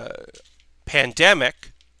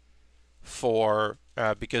pandemic for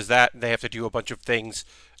because that they have to do a bunch of things.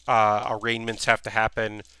 Arraignments have to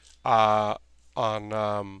happen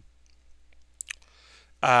on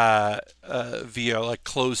via like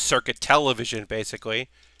closed circuit television, basically,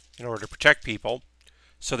 in order to protect people.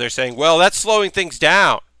 So they're saying, well, that's slowing things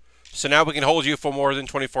down. So now we can hold you for more than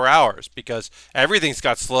 24 hours because everything's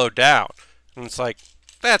got slowed down. And it's like,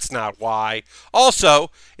 that's not why. Also,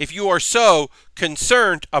 if you are so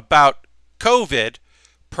concerned about COVID,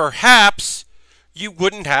 perhaps you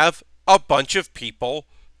wouldn't have a bunch of people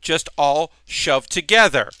just all shoved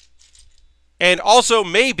together. And also,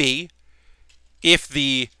 maybe if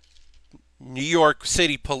the New York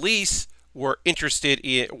City police were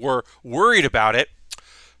worried about it,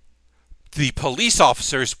 the police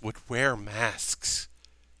officers would wear masks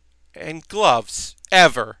and gloves.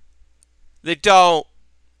 Ever. They don't.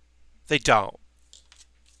 They don't.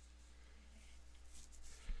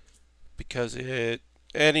 Because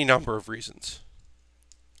any number of reasons.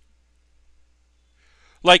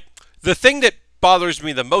 Like, the thing that bothers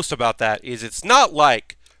me the most about that is it's not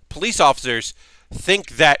like police officers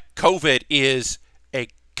think that COVID is a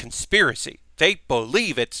conspiracy. They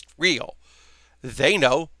believe it's real. They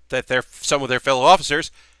know that some of their fellow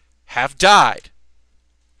officers have died.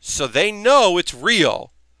 So they know it's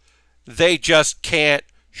real. They just can't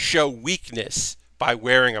show weakness by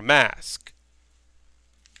wearing a mask.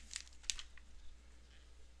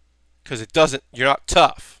 Because you're not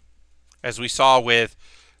tough. As we saw with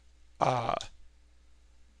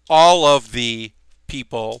all of the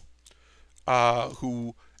people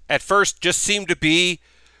who at first just seemed to be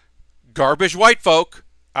garbage white folk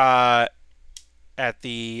in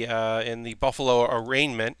the Buffalo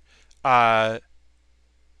arraignment, but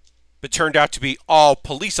turned out to be all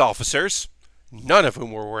police officers, none of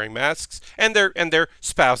whom were wearing masks, and their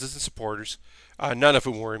spouses and supporters, none of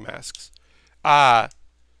whom were wearing masks. I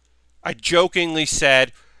jokingly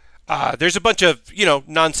said, there's a bunch of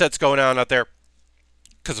nonsense going on out there,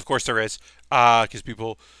 because of course there is, because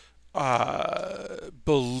people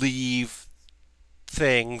believe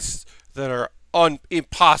things that are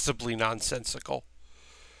impossibly nonsensical.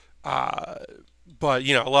 But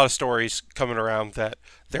a lot of stories coming around that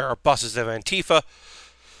there are buses of Antifa,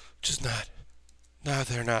 which is not. No,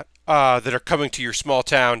 they're not. That are coming to your small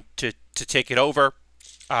town to take it over.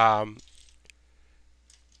 And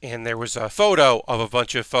there was a photo of a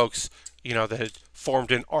bunch of folks, that had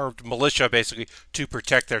formed an armed militia basically to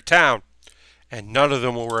protect their town. And none of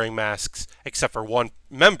them were wearing masks except for one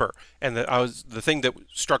member. And the thing that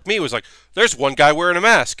struck me was like, there's one guy wearing a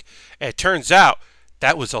mask. And it turns out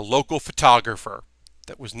that was a local photographer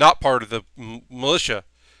that was not part of the militia.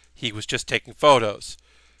 He was just taking photos.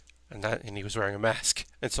 And he was wearing a mask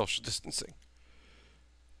and social distancing.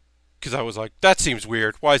 Because I was like, that seems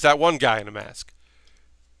weird. Why is that one guy in a mask?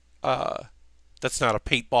 That's not a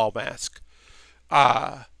paintball mask.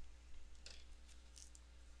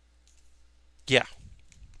 Yeah.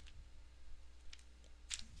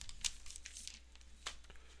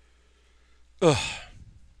 Ugh.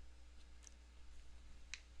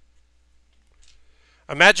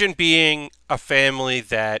 Imagine being a family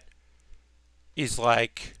that is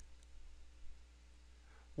like,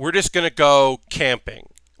 we're just going to go camping.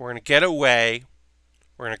 We're going to get away.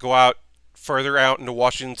 We're going to go out further out into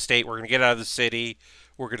Washington State. We're going to get out of the city.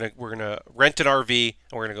 We're going to rent an RV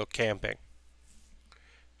and we're going to go camping.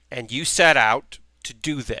 And you set out to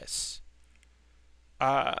do this.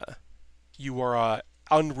 You are a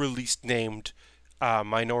unreleased named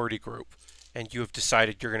minority group, and you have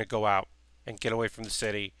decided you're going to go out and get away from the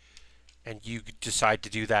city, and you decide to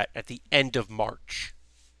do that at the end of March.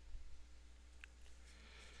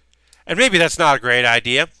 And maybe that's not a great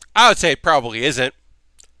idea. I would say it probably isn't.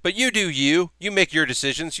 But you do you. You make your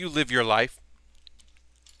decisions. You live your life.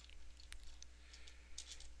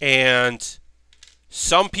 And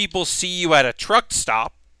some people see you at a truck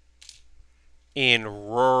stop in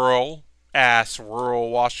rural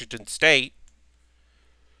Washington State.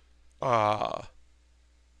 And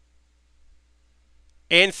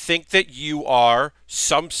think that you are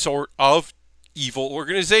some sort of evil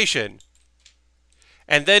organization.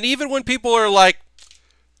 And then even when people are like,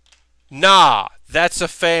 nah, that's a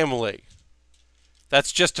family.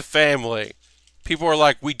 That's just a family. People are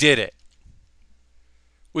like, we did it.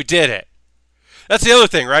 We did it. That's the other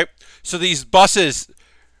thing, right? So these buses,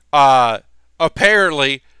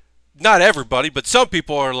 apparently, not everybody, but some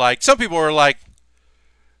people are like,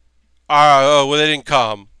 oh, well, they didn't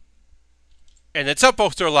come. And then some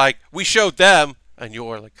folks are like, we showed them, and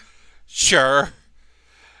you're like, sure.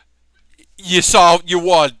 You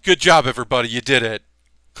won. Good job, everybody. You did it.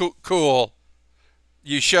 Cool.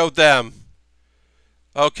 You showed them.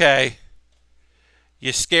 Okay.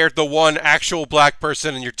 You scared the one actual black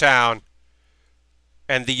person in your town.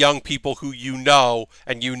 And the young people who you know,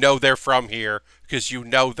 and you know they're from here, because you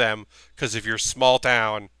know them, because of your small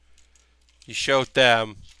town. You showed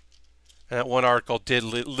them. And that one article did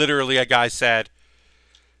literally, a guy said,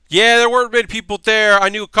 Yeah, there weren't many people there. I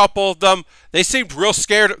knew a couple of them. They seemed real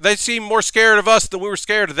scared. They seemed more scared of us than we were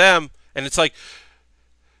scared of them. And it's like,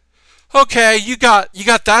 okay, you got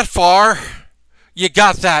that far. You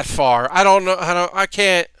got that far. I don't know. I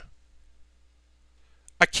can't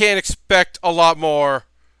expect a lot more.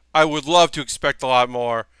 I would love to expect a lot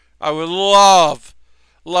more. I would love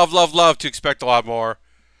to expect a lot more.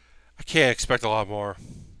 I can't expect a lot more.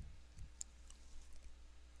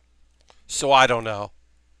 So I don't know.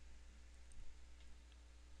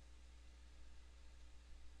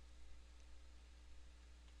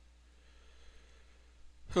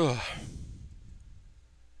 Alright,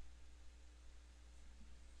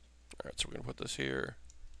 so we're going to put this here.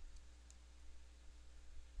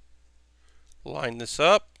 Line this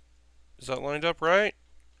up. Is that lined up right?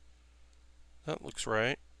 That looks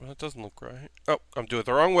right. Well, that doesn't look right. Oh, I'm doing it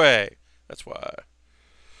the wrong way. That's why.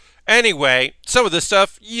 Anyway, some of this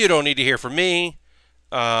stuff you don't need to hear from me.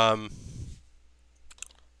 Uh,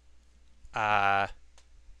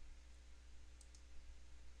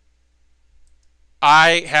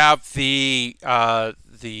 I have the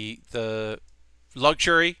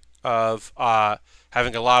luxury of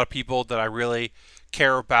having a lot of people that I really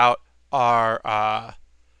care about are uh,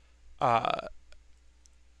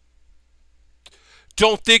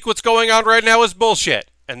 don't think what's going on right now is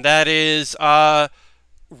bullshit, and that is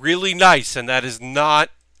really nice, and that is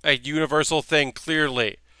not a universal thing.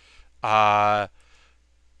 Clearly, uh,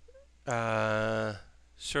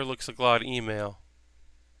 sure looks like a lot of email.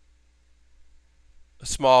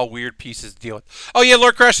 Small weird pieces to deal with. Oh yeah,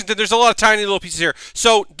 Lord Crashington, there's a lot of tiny little pieces here.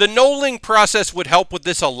 So the knolling process would help with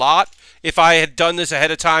this a lot if I had done this ahead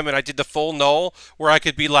of time and I did the full knoll, where I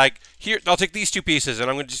could be like, here, I'll take these two pieces and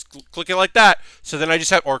I'm going to just click it like that. So then I just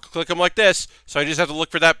have, or click them like this. So I just have to look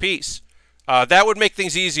for that piece. That would make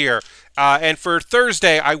things easier. And for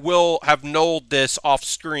Thursday, I will have knolled this off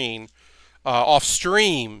stream, I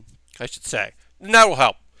should say. And that will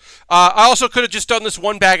help. I also could have just done this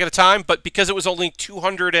one bag at a time, but because it was only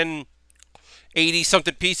 280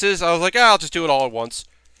 something pieces, I was like, I'll just do it all at once.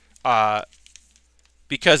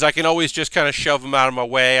 Because I can always just kind of shove them out of my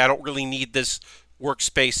way. I don't really need this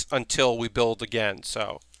workspace until we build again.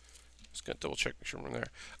 So, just gonna double check, make sure we're there.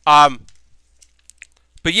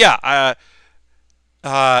 But yeah,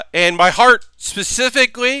 and my heart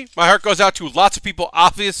specifically, my heart goes out to lots of people.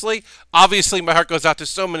 Obviously, my heart goes out to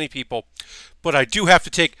so many people. But I do have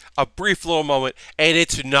to take a brief little moment, and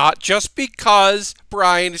it's not just because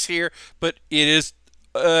Brian is here, but it is,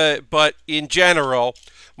 but in general,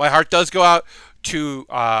 my heart does go out to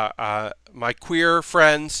my queer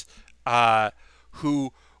friends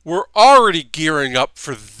who were already gearing up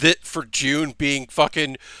for June being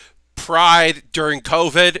fucking Pride during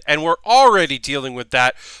COVID, and we're already dealing with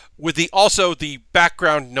that, with also the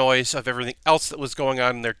background noise of everything else that was going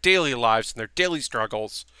on in their daily lives and their daily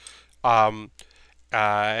struggles. And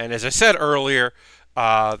as I said earlier,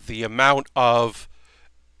 the amount of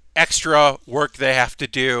extra work they have to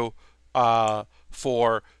do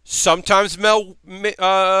for sometimes well-meaning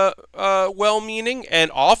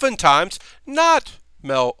and oftentimes not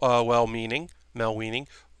well-meaning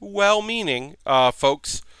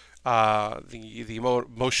folks, the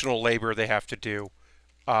emotional labor they have to do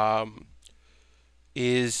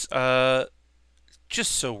is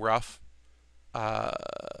just so rough.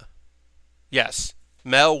 Yes,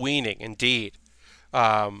 Mel-weaning, indeed.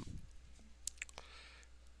 But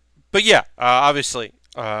yeah, obviously,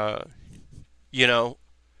 you know,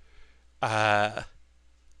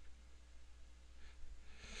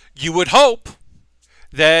 you would hope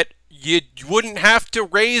that you wouldn't have to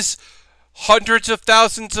raise hundreds of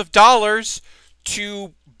thousands of dollars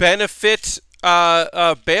to benefit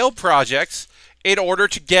bail projects in order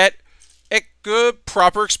to get a good,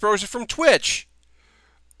 proper exposure from Twitch.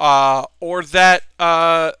 Or that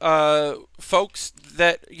folks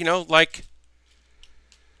that, like,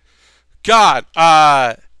 God,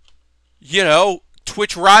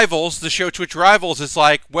 Twitch Rivals, the show Twitch Rivals is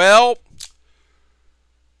like, well,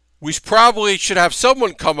 we probably should have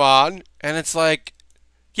someone come on, and it's like,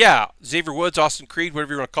 yeah, Xavier Woods, Austin Creed,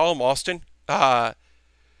 whatever you want to call him, Austin.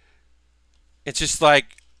 It's just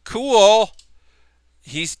like, cool.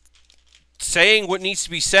 He's saying what needs to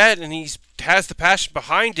be said, and he has the passion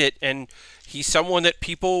behind it, and he's someone that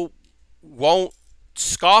people won't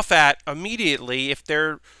scoff at immediately if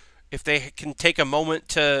they can take a moment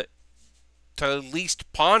to at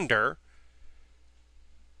least ponder.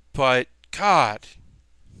 But God,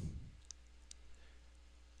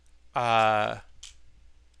 I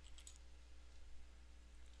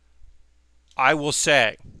will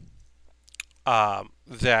say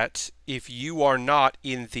that if you are not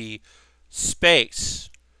in the space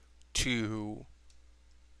to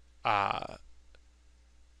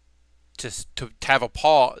to have a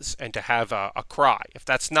pause and to have a cry. If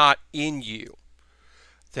that's not in you,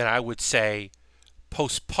 then I would say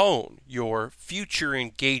postpone your future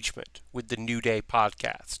engagement with the New Day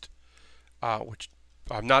podcast. Which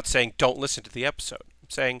I'm not saying don't listen to the episode. I'm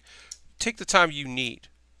saying take the time you need,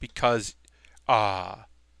 because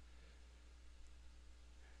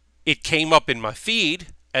it came up in my feed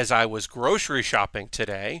as I was grocery shopping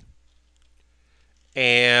today,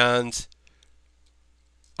 and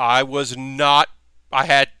I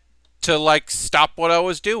had to stop what I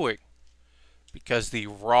was doing, because the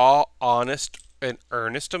raw, honest, and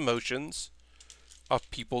earnest emotions of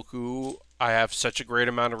people who I have such a great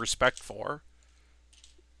amount of respect for,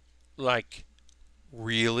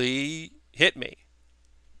 really hit me.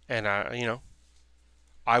 And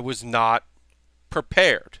I was not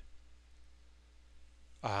prepared.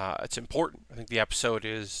 It's important. I think the episode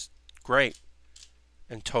is great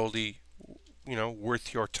and totally,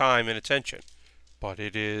 worth your time and attention. But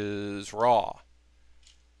it is raw.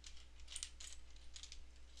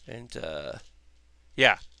 And,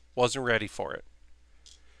 wasn't ready for it.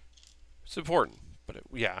 It's important. But,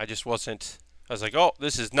 I just wasn't. I was like, oh,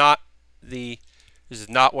 this is not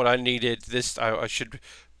what I needed. I should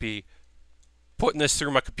be putting this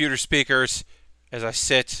through my computer speakers as I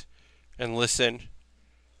sit and listen,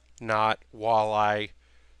 not while I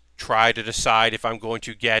try to decide if I'm going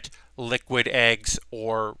to get liquid eggs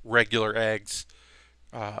or regular eggs.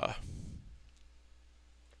 But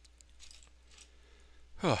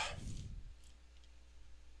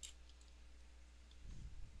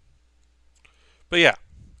yeah.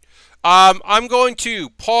 I'm going to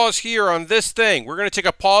pause here on this thing. We're going to take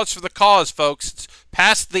a pause for the cause, folks. It's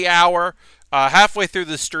past the hour, halfway through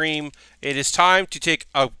the stream. It is time to take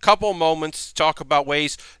a couple moments to talk about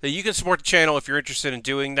ways that you can support the channel if you're interested in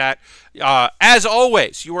doing that. As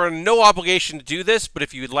always, you are under no obligation to do this, but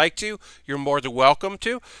if you would like to, you're more than welcome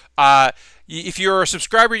to. If you're a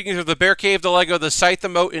subscriber, you can go to the Bear Cave, the Lego, the site, the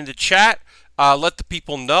moat in the chat. Let the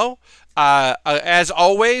people know. As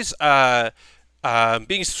always,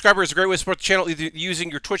 being a subscriber is a great way to support the channel, either using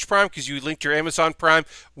your Twitch Prime, because you linked your Amazon Prime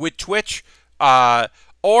with Twitch,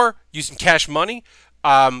 or using Cash Money.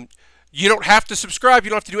 You don't have to subscribe. You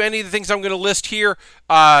don't have to do any of the things I'm going to list here.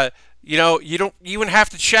 You don't even have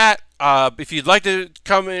to chat. If you'd like to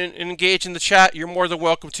come in and engage in the chat, you're more than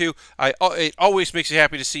welcome to. It always makes me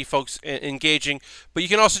happy to see folks engaging. But you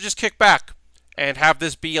can also just kick back and have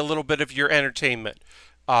this be a little bit of your entertainment.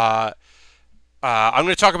 I'm going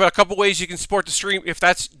to talk about a couple ways you can support the stream if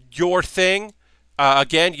that's your thing.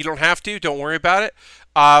 Again, you don't have to. Don't worry about it.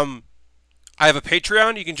 I have a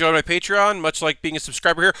Patreon. You can join my Patreon, much like being a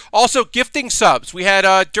subscriber here. Also, gifting subs. We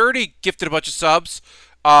had Dirty gifted a bunch of subs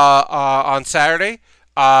on Saturday,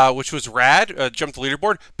 which was rad. Jumped the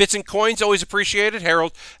leaderboard. Bits and coins, always appreciated.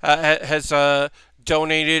 Harold has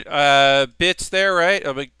donated bits there, right?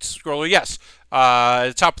 I'm going to scroll. Yes. At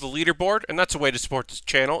the top of the leaderboard, and that's a way to support this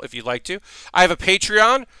channel if you'd like to. I have a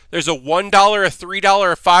Patreon. There's a $1, a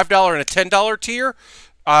 $3, a $5, and a $10 tier.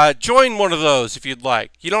 Join one of those if you'd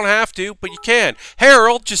like. You don't have to, but you can.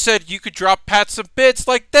 Harold just said you could drop Pat some bits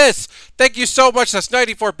like this. Thank you so much. That's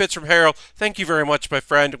 94 bits from Harold. Thank you very much, my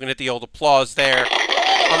friend. I'm going to hit the old applause there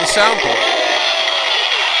on the soundboard.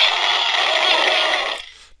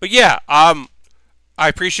 But yeah, I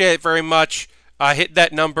appreciate it very much. Hit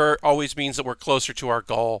that number always means that we're closer to our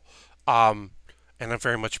goal, and I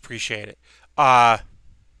very much appreciate it.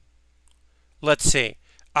 Let's see.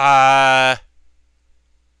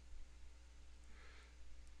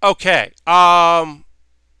 Okay.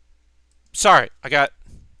 Sorry, I got.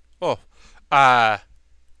 Oh. I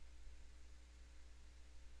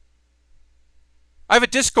have a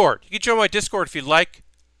Discord. You can join my Discord if you'd like.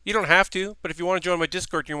 You don't have to, but if you want to join my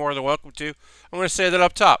Discord, you're more than welcome to. I'm going to say that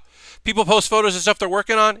up top. People post photos of stuff they're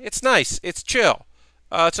working on. It's nice. It's chill.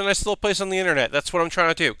 It's a nice little place on the internet. That's what I'm trying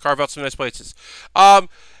to do. Carve out some nice places.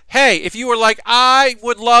 Hey, if you were like, I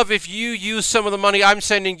would love if you use some of the money I'm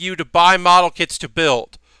sending you to buy model kits to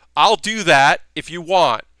build. I'll do that if you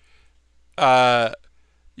want.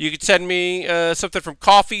 You could send me something from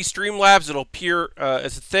Coffee, Streamlabs. It'll appear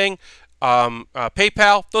as a thing.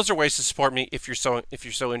 PayPal. Those are ways to support me if you're so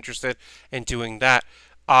interested in doing that.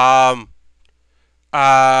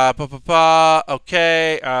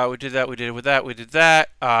 Okay. We did that. We did it with that. We did that.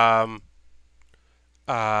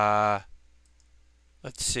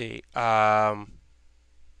 Let's see. Oh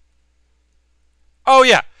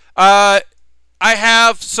yeah. I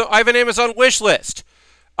have an Amazon wish list.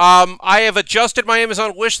 I have adjusted my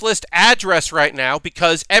Amazon wish list address right now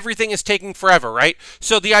because everything is taking forever, right?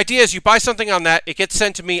 So the idea is you buy something on that, it gets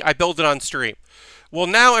sent to me, I build it on stream. Well,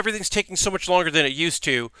 now everything's taking so much longer than it used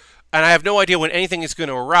to, and I have no idea when anything is going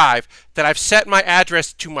to arrive, that I've set my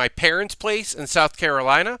address to my parents' place in South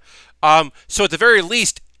Carolina. So at the very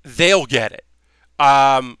least, they'll get it.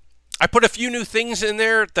 I put a few new things in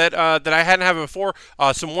there that I hadn't had before.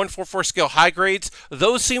 Some 144 scale high grades.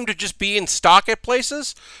 Those seem to just be in stock at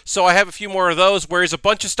places, so I have a few more of those. Whereas a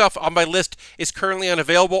bunch of stuff on my list is currently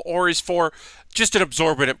unavailable or is for just an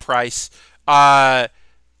exorbitant price, and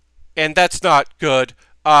that's not good.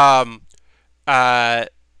 So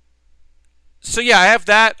yeah, I have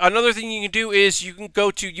that. Another thing you can do is you can go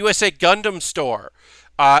to USA Gundam Store.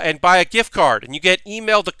 And buy a gift card, and you get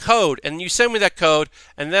emailed a code, and you send me that code,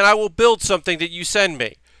 and then I will build something that you send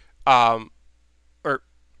me. Or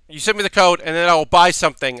you send me the code, and then I will buy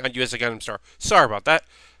something on USA Gundam Store. Sorry about that.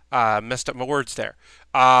 Messed up my words there.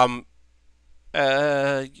 I'll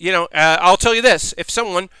tell you this. If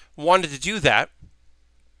someone wanted to do that,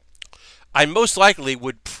 I most likely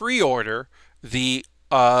would pre-order the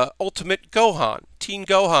Ultimate Gohan, Teen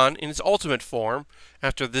Gohan in his ultimate form,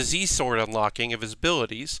 after the Z-Sword unlocking of his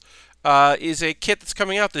abilities, is a kit that's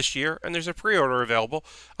coming out this year, and there's a pre-order available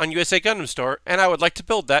on USA Gundam Store, and I would like to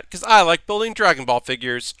build that, because I like building Dragon Ball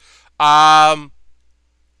figures. Let's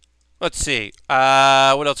see,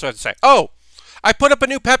 what else do I have to say? Oh, I put up a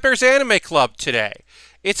new Pet Bears Anime Club today.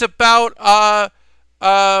 It's about,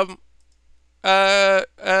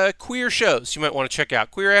 queer shows you might want to check out,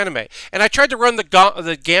 queer anime. And I tried to run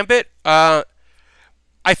the gambit.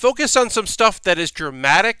 I focus on some stuff that is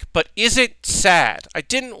dramatic, but isn't sad. I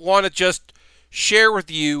didn't want to just share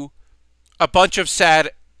with you a bunch of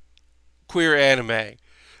sad queer anime.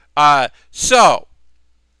 So,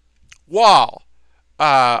 while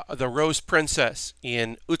the Rose Princess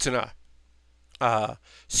in Utena,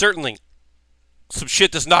 certainly some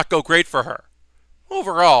shit does not go great for her.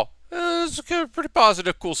 Overall, it's a pretty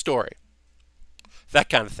positive, cool story. That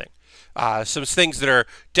kind of thing. Some things that are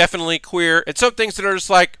definitely queer, and some things that are just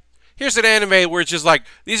like, here's an anime where it's just like,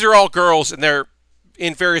 these are all girls, and they're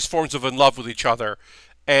in various forms of in love with each other,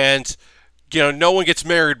 and, no one gets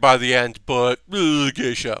married by the end, but,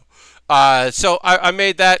 gay show. So I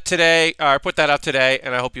made that today, I put that out today,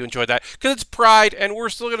 and I hope you enjoyed that, because it's Pride, and we're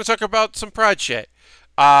still going to talk about some Pride shit.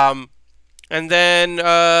 And then,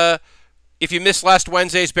 if you missed last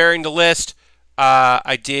Wednesday's Baering the List, I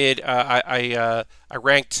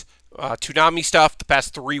ranked Toonami stuff. The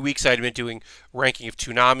past 3 weeks I had been doing ranking of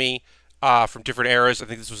Toonami from different eras. I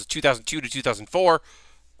think this was 2002 to 2004.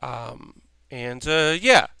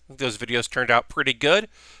 Yeah, those videos turned out pretty good.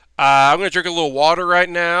 I'm going to drink a little water right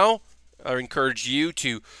now. I encourage you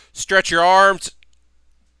to stretch your arms,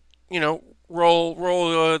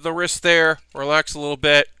 roll the wrist there, relax a little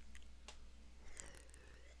bit.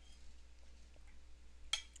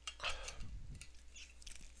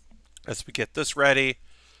 As we get this ready,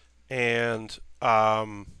 and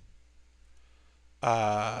get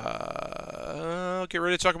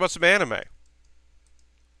ready to talk about some anime.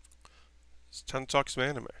 It's time to talk some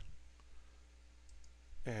anime.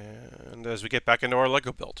 And as we get back into our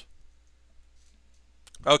Lego build.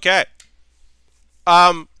 Okay.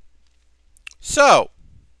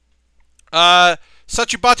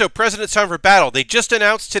 Shachibato, President's Time for Battle. They just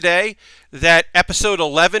announced today that episode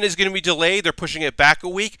 11 is going to be delayed. They're pushing it back a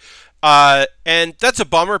week. And that's a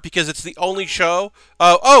bummer because it's the only show.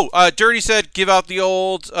 Dirty said give out the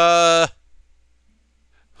old,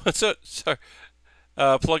 what's it? Sorry.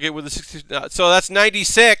 Plug it with the 60. So that's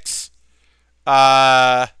 96.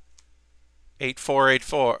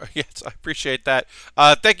 8484. Yes, I appreciate that.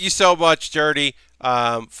 Thank you so much, Dirty,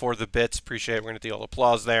 for the bits. Appreciate it. We're going to do all the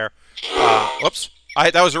applause there. Whoops.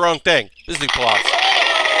 That was the wrong thing. This is the applause.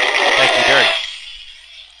 Thank you, Dirty.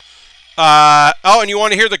 And you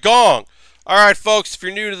want to hear the gong. All right, folks, if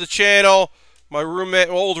you're new to the channel, my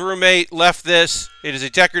old roommate left this. It is a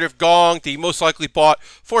decorative gong that he most likely bought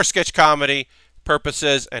for sketch comedy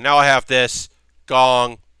purposes, and now I have this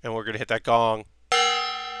gong, and we're going to hit that gong.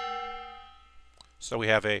 So we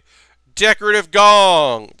have a decorative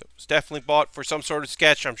gong that was definitely bought for some sort of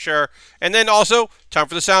sketch, I'm sure. And then also, time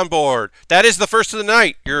for the soundboard. That is the first of the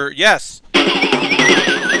night. Yes.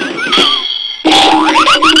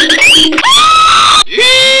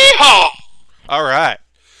 Yeehaw! All right.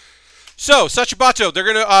 So, Shachibato, they're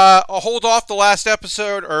going to hold off the last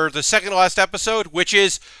episode, or the second to last episode, which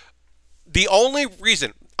is the only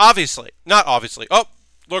reason, obviously, not obviously. Oh,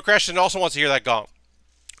 Lord Crashton also wants to hear that gong.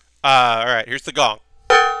 All right, here's the gong.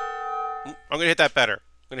 I'm going to hit that better.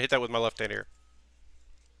 I'm going to hit that with my left hand here.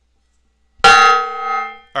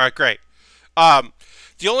 All right, great.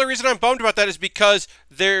 The only reason I'm bummed about that is because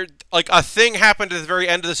a thing happened at the very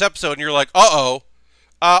end of this episode, and you're like, uh-oh.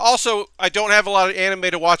 Also, I don't have a lot of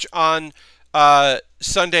anime to watch on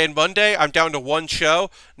Sunday and Monday. I'm down to one show.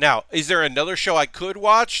 Now, is there another show I could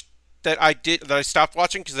watch that I stopped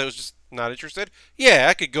watching because I was just not interested? Yeah,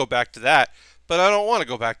 I could go back to that, but I don't want to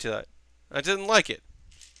go back to that. I didn't like it.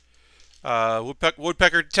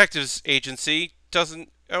 Woodpecker Detectives Agency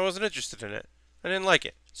I wasn't interested in it. I didn't like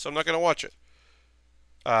it, so I'm not going to watch it.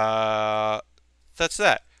 That's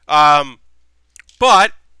that.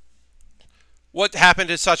 But what happened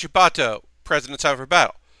to Shachibato, President's Time for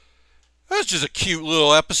Battle? That was just a cute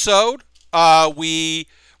little episode. We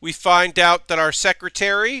find out that our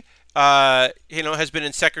secretary, has been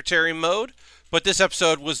in secretary mode. But this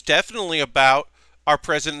episode was definitely about our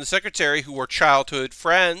president and secretary, who were childhood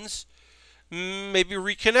friends, maybe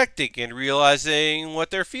reconnecting and realizing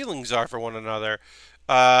what their feelings are for one another.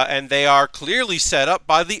 And they are clearly set up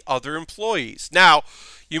by the other employees. Now,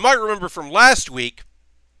 you might remember from last week,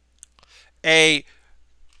 a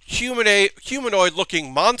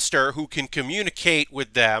humanoid-looking monster who can communicate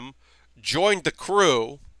with them joined the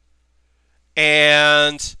crew,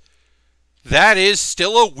 and that is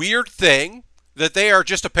still a weird thing that they are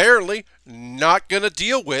just apparently not going to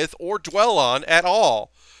deal with or dwell on at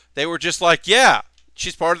all. They were just like, yeah,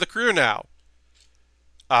 she's part of the crew now.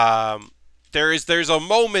 There's a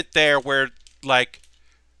moment there where, like,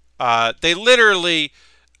 they literally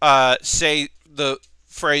say the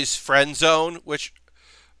phrase friend zone, which,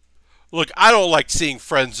 look, I don't like seeing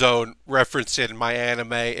friend zone referenced in my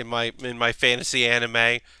anime, in my fantasy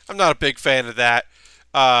anime. I'm not a big fan of that.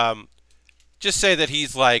 Just say that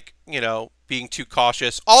he's, like, being too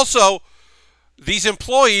cautious. Also, these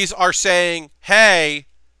employees are saying, hey,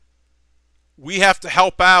 we have to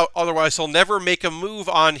help out, otherwise he'll never make a move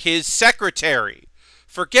on his secretary.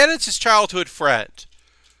 Forget it's his childhood friend.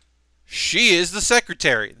 She is the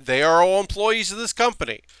secretary. They are all employees of this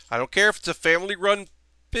company. I don't care if it's a family-run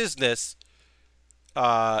business.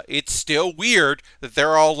 It's still weird that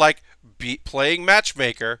they're all, like, playing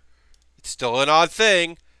matchmaker. It's still an odd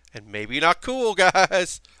thing, and maybe not cool,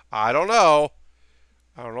 guys. I don't know.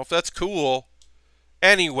 I don't know if that's cool.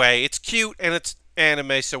 Anyway, it's cute, and it's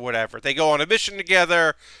anime, so whatever. They go on a mission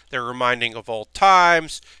together. They're reminding of old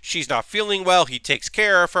times. She's not feeling well. He takes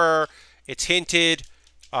care of her. It's hinted.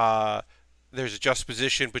 There's a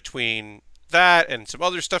juxtaposition between that and some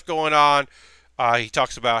other stuff going on. He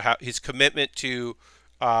talks about how his commitment to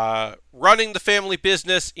running the family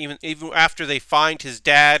business, even after they find his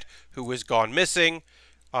dad, who has gone missing.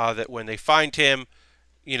 That when they find him,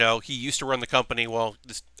 he used to run the company. Well,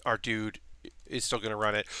 our dude is still going to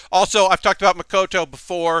run it. Also, I've talked about Makoto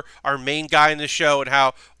before, our main guy in the show, and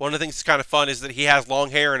how one of the things that's kind of fun is that he has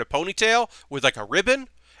long hair and a ponytail with, like, a ribbon.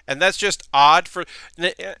 And that's just odd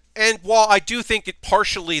and while I do think it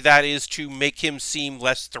partially that is to make him seem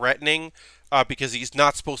less threatening, because he's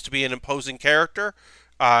not supposed to be an imposing character.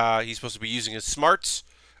 He's supposed to be using his smarts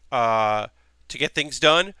to get things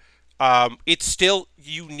done. It's still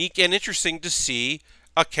unique and interesting to see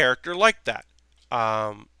a character like that.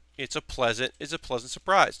 It's a pleasant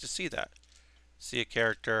surprise to see that. See a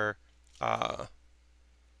character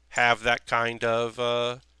have that kind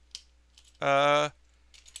of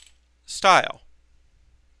style.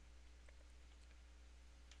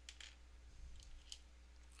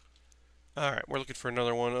 Alright, we're looking for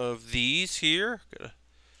another one of these here. Gotta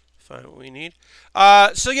find what we need.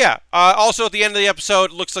 So yeah, also at the end of the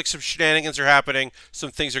episode, it looks like some shenanigans are happening.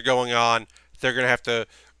 Some things are going on. They're going to have to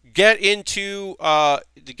get into, to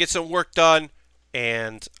get some work done,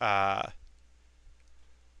 and we're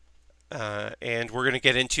going to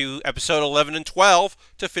get into episode 11 and 12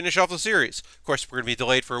 to finish off the series. Of course, we're going to be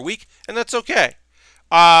delayed for a week, and that's okay.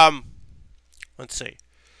 Let's see.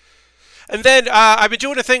 And then I've been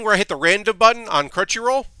doing a thing where I hit the random button on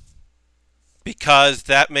Crunchyroll, because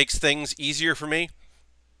that makes things easier for me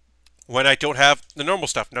when I don't have the normal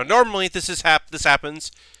stuff. Now, normally this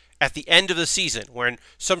happens at the end of the season, when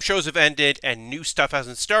some shows have ended and new stuff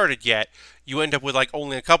hasn't started yet. You end up with, like,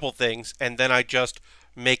 only a couple things, and then I just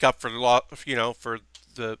make up for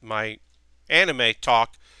my anime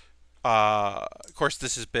talk. Of course,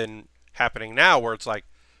 this has been happening now, where it's like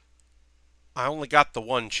I only got the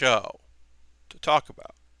one show to talk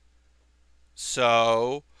about.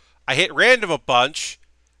 So I hit random a bunch,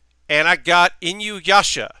 and I got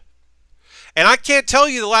Inuyasha. And I can't tell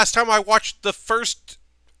you the last time I watched the first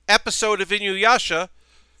episode of Inuyasha,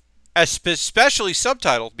 especially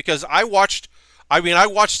subtitled, because I watched I mean, I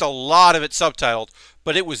watched a lot of it subtitled,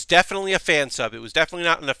 but it was definitely a fan sub. It was definitely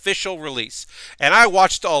not an official release. And I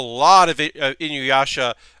watched a lot of it,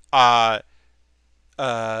 Inuyasha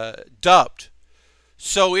dubbed.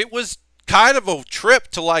 So it was kind of a trip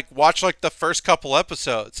to like watch like the first couple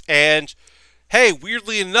episodes. And hey,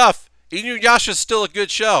 weirdly enough, Inuyasha's still a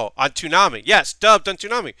good show on Toonami. Yes, dubbed on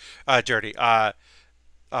Toonami. Dirty.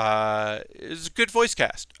 It's a good voice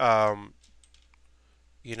cast.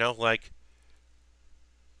 You know, like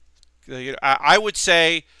I would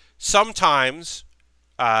say sometimes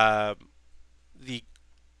the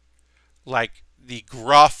the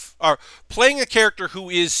gruff or playing a character who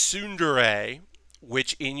is tsundere,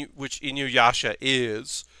 which Inuyasha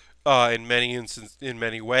is in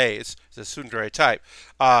many ways, is a tsundere type.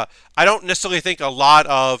 I don't necessarily think a lot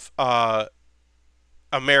of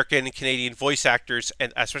American and Canadian voice actors,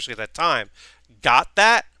 and especially at that time, got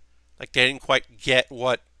that. Like they didn't quite get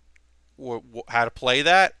how to play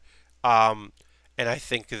that. And I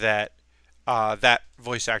think that that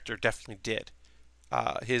voice actor definitely did.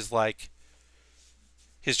 His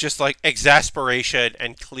just like exasperation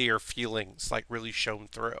and clear feelings like really shone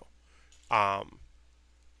through. And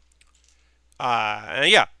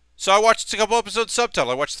yeah, so I watched a couple episodes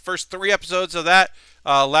subtitled. I watched the first 3 episodes of that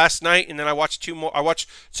last night, and then I watched 2 more. I watched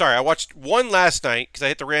 1 last night because I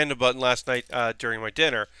hit the random button last night during my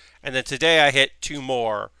dinner, and then today I hit 2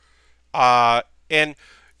 more. And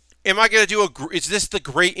am I going to do is this the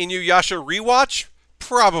great Inuyasha rewatch?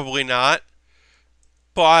 Probably not.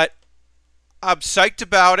 But I'm psyched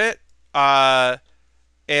about it. And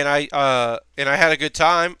I had a good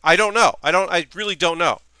time. I don't know. I really don't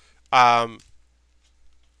know.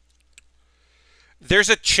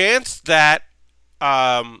 There's a chance that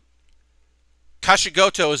Kashigoto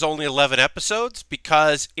is only 11 episodes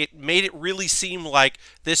because it made it really seem like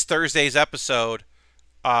this Thursday's episode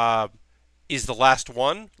is the last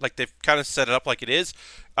one. Like they've kind of set it up like it is.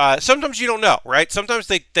 Sometimes you don't know, right? Sometimes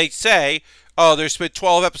they say, oh, there's been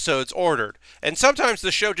 12 episodes ordered. And sometimes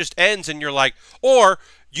the show just ends and you're like, or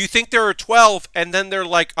you think there are 12 and then they're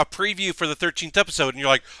like a preview for the 13th episode and you're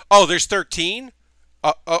like, oh, there's 13?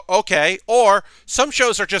 Okay. Or some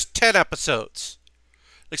shows are just 10 episodes.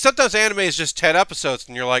 Like sometimes anime is just 10 episodes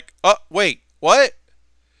and you're like, oh, wait, what?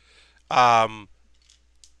 I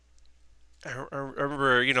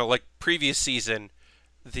remember, like previous season,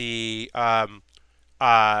 I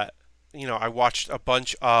watched a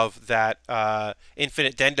bunch of that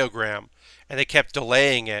Infinite Dendogram, and they kept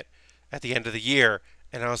delaying it at the end of the year.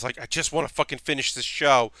 And I was like, I just want to fucking finish this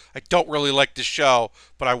show. I don't really like this show,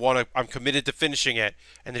 but I'm committed to finishing it.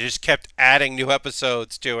 And they just kept adding new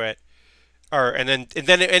episodes to it, and then it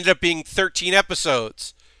ended up being 13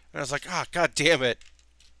 episodes. And I was like, ah, god damn it.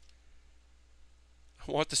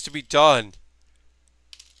 I want this to be done.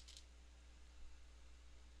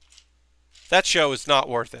 That show is not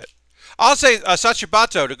worth it. I'll say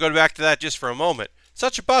Shachibato, to go back to that just for a moment.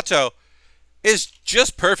 Shachibato is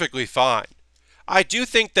just perfectly fine. I do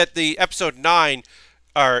think that the episode 9,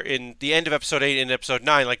 or in the end of episode 8 and episode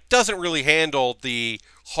 9, like doesn't really handle the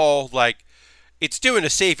whole, like, it's doing a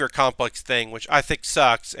savior complex thing, which I think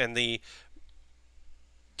sucks, and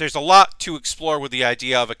there's a lot to explore with the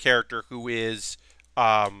idea of a character who is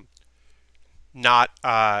not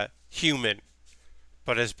human,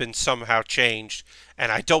 but has been somehow changed,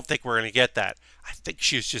 and I don't think we're going to get that. I think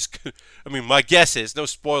she's just, I mean, my guess is, no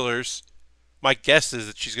spoilers, my guess is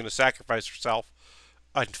that she's going to sacrifice herself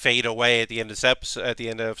and fade away at the end of this episode, at the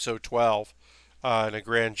end of episode 12, in a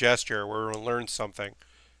grand gesture where we're going to learn something,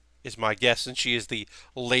 is my guess, and she is the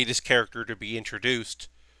latest character to be introduced.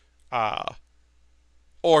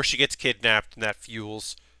 Or she gets kidnapped, and that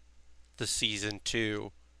fuels the season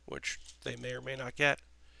 2, which they may or may not get.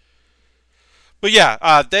 But yeah,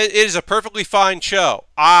 it is a perfectly fine show.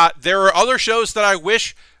 There are other shows that I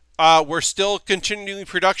wish were still continuing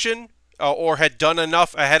production or had done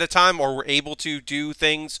enough ahead of time or were able to do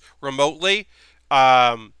things remotely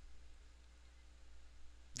that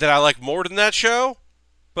I like more than that show.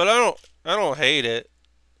 But I don't hate it.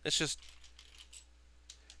 It's just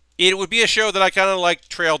it would be a show that I kind of like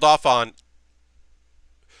trailed off on.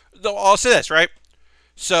 Though I'll say this, right?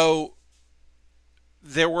 So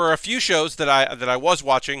there were a few shows that I was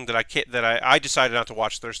watching that I decided not to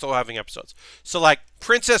watch. They're still having episodes. So like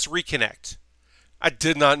Princess Reconnect, I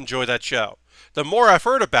did not enjoy that show. The more I've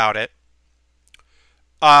heard about it,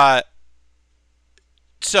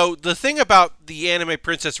 so the thing about the anime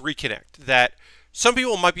Princess Reconnect that some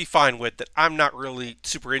people might be fine with, that I'm not really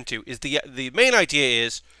super into, is the main idea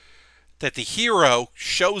is that the hero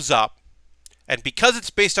shows up And because it's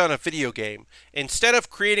based on a video game, instead of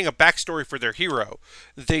creating a backstory for their hero,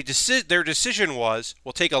 their decision was,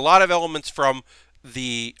 we'll take a lot of elements from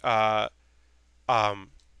the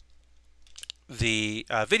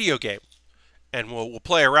video game, and we'll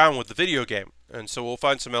play around with the video game, and so we'll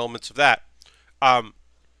find some elements of that.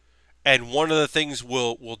 And one of the things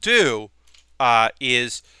we'll do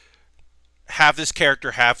is have this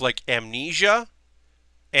character have like amnesia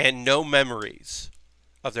and no memories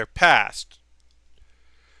of their past.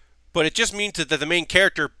 But it just means that the main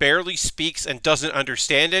character barely speaks and doesn't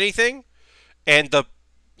understand anything. And the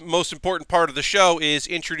most important part of the show is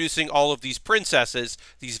introducing all of these princesses,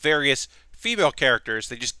 these various female characters.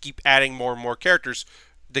 They just keep adding more and more characters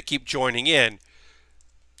that keep joining in.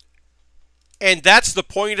 And that's the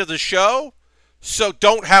point of the show. So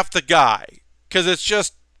don't have the guy, because it's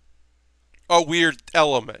just a weird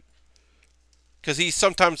element. Because he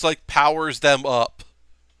sometimes like powers them up.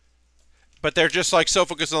 But they're just like so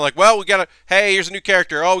focused on like, well, we got hey, here's a new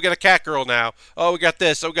character. Oh, we got a cat girl now. Oh, we got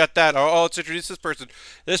this. Oh, we got that. Oh, let's introduce this person.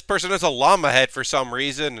 This person has a llama head for some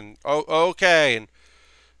reason. And oh, okay. And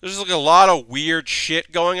there's like a lot of weird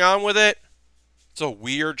shit going on with it. It's a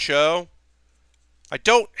weird show. I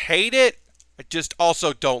don't hate it. I just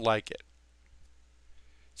also don't like it.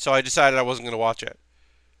 So I decided I wasn't going to watch it.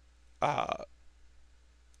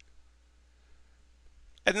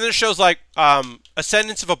 And then there's shows like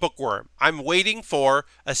Ascendance of a Bookworm. I'm waiting for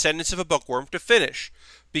Ascendance of a Bookworm to finish,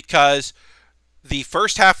 because the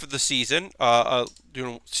first half of the season,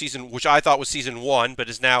 season which I thought was season 1, but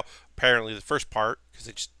is now apparently the first part, because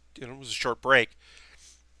it was a short break.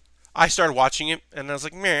 I started watching it and I was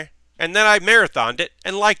like, meh. And then I marathoned it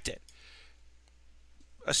and liked it.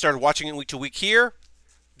 I started watching it week to week here.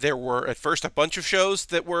 There were at first a bunch of shows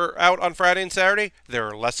that were out on Friday and Saturday. There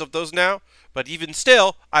are less of those now. But even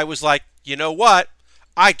still, I was like, you know what?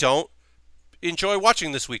 I don't enjoy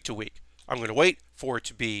watching this week to week. I'm going to wait for it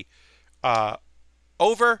to be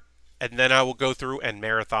over, and then I will go through and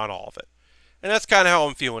marathon all of it. And that's kind of how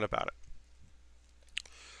I'm feeling about it.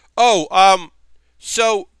 Oh,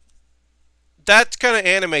 so that's kind of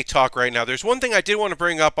anime talk right now. There's one thing I did want to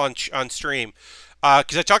bring up on stream.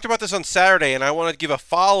 Because I talked about this on Saturday, and I wanted to give a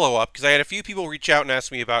follow-up, because I had a few people reach out and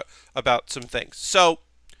ask me about some things. So,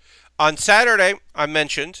 on Saturday, I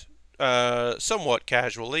mentioned, somewhat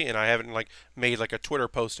casually, and I haven't made a Twitter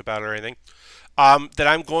post about it or anything, that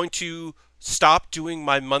I'm going to stop doing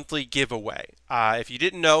my monthly giveaway. If you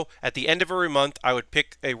didn't know, at the end of every month, I would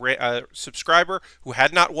pick a subscriber who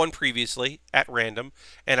had not won previously at random,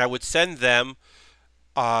 and I would send them.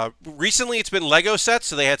 Recently, it's been Lego sets,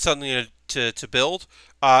 so they had something to build.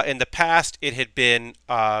 In the past, it had been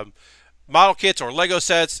model kits or Lego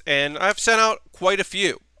sets, and I've sent out quite a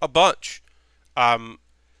few, a bunch. I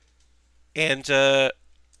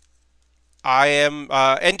am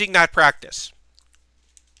ending that practice.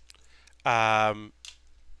 The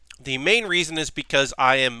main reason is because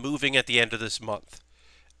I am moving at the end of this month,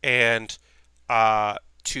 and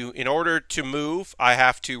in order to move, I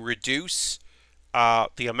have to reduce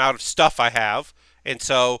the amount of stuff I have, and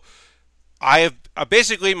so I have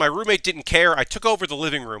basically, my roommate didn't care. I took over the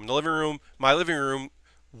living room. My living room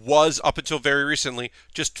was up until very recently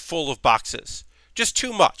just full of boxes, just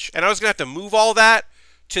too much, and I was gonna have to move all that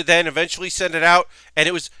to then eventually send it out. And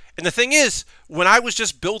the thing is, when I was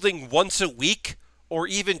just building once a week or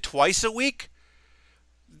even twice a week,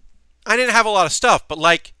 I didn't have a lot of stuff, but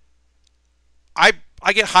I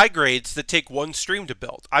get high grades that take one stream to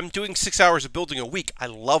build. I'm doing 6 hours of building a week. I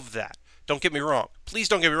love that. Don't get me wrong. Please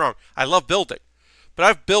don't get me wrong. I love building. But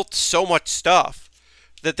I've built so much stuff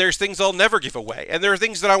that there's things I'll never give away. And there are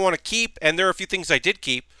things that I want to keep, and there are a few things I did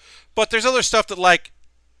keep. But there's other stuff that,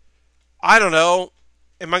 I don't know.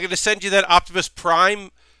 Am I going to send you that Optimus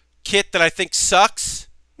Prime kit that I think sucks?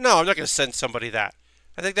 No, I'm not going to send somebody that.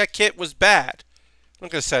 I think that kit was bad. I'm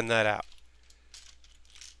not going to send that out.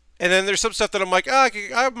 And then there's some stuff that I'm like,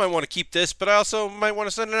 I might want to keep this, but I also might want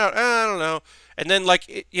to send it out. I don't know. And then,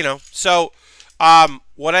 so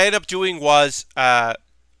what I ended up doing was I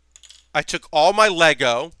took all my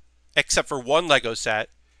Lego, except for one Lego set.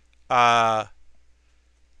 That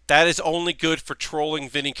is only good for trolling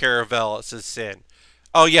Vinny Caravella, says Sin.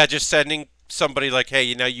 Oh, yeah, just sending somebody hey,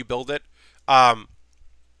 you build it. Well,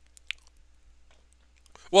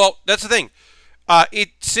 that's the thing.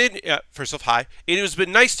 First off, hi. It has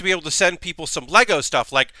been nice to be able to send people some Lego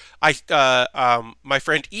stuff. My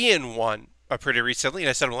friend Ian won pretty recently, and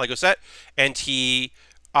I sent him a Lego set, and he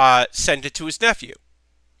sent it to his nephew,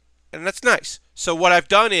 and that's nice. So what I've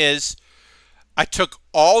done is I took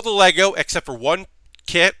all the Lego except for one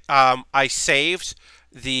kit. I saved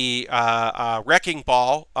the wrecking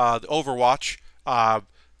ball, the Overwatch,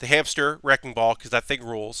 the hamster wrecking ball, because that thing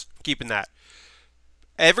rules. I'm keeping that.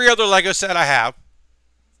 Every other Lego set I have,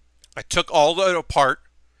 I took all of it apart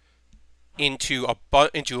into a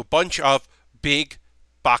bunch of big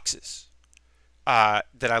boxes that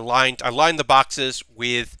I lined. I lined the boxes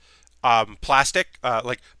with plastic,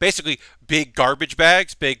 like basically big garbage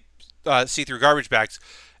bags, big see-through garbage bags,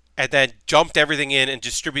 and then dumped everything in and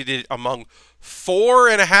distributed it among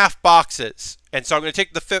 4.5 boxes. And so I'm going to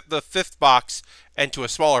take the fifth box into a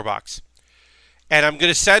smaller box, and I'm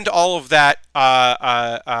going to send all of that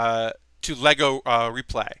to Lego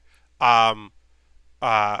Replay. Did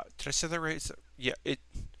I say that right? Yeah.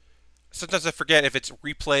 Sometimes I forget if it's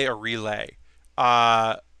Replay or Relay.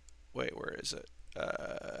 Wait, where is it?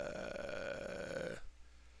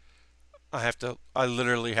 I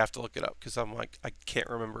literally have to look it up because I'm like, I can't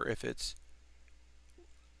remember if it's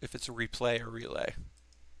Replay or Relay.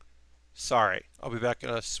 Sorry, I'll be back in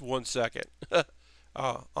 1 second.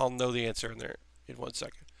 I'll know the answer in 1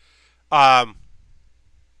 second. Oh,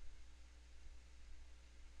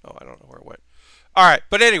 I don't know where it went. All right,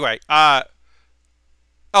 but anyway, oh,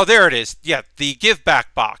 there it is. Yeah, the give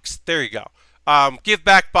back box. There you go. Give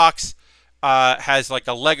back box has like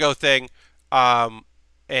a Lego thing, and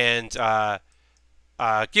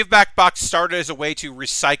give back box started as a way to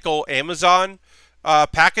recycle Amazon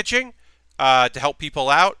packaging to help people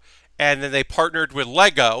out, and then they partnered with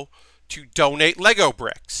Lego to donate Lego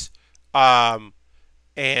bricks. So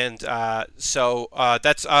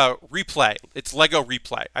that's Replay. It's Lego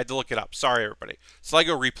Replay. I had to look it up. Sorry, everybody. It's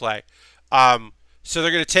Lego Replay. So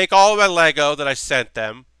they're going to take all of my Lego that I sent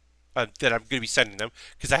them, that I'm going to be sending them,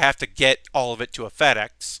 because I have to get all of it to a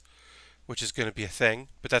FedEx, which is going to be a thing.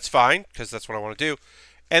 But that's fine, because that's what I want to do.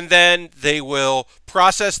 And then they will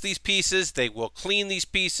process these pieces, they will clean these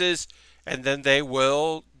pieces, and then they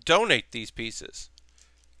will donate these pieces.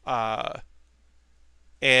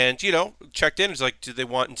 And, you know, checked in, it's like, do they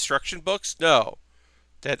want instruction books? No.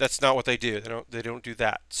 That's not what they do. They don't do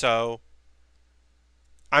that. So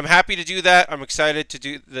I'm happy to do that. I'm excited to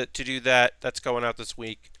do that. That's going out this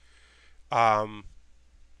week. Lord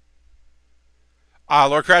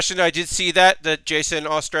Crashton, I did see that Jason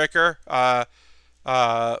Ostreicher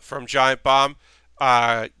from Giant Bomb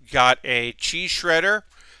got a cheese shredder.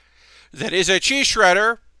 That is a cheese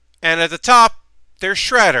shredder, and at the top there's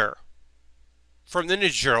Shredder. From the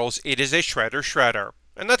Ninja Turtles, it is a shredder,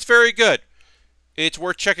 and that's very good. It's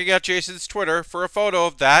worth checking out Jason's Twitter for a photo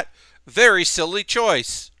of that very silly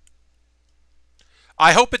choice.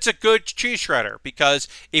 I hope it's a good cheese shredder, because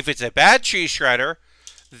if it's a bad cheese shredder,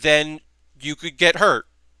 then you could get hurt.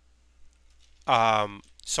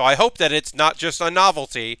 So I hope that it's not just a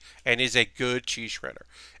novelty and is a good cheese shredder.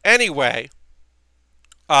 Anyway,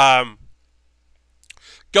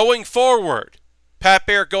 going forward, Pat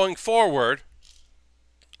Baer going forward,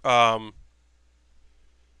 the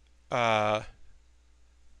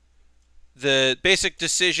basic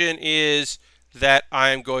decision is that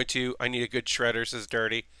I need a good shredder, says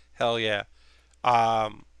Dirty. Hell yeah. I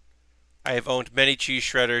have owned many cheese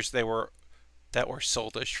shredders that were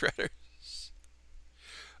sold as shredders.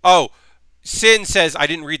 Oh, Sin says, I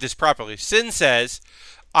didn't read this properly. Sin says,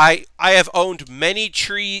 I have owned many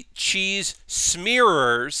cheese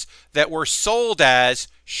smearers that were sold as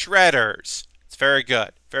shredders. It's very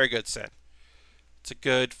good. Very good, Sin. It's a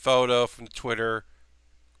good photo from the Twitter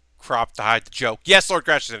crop to hide the joke. Yes, Lord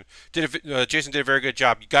Gresham Jason did a very good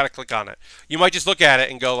job. You got to click on it. You might just look at it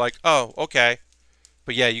and go like, oh, okay.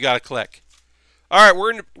 But yeah, you got to click. All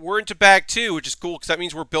right, we're into bag 2, which is cool because that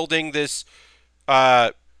means we're building this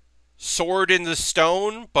sword in the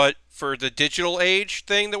stone, but for the digital age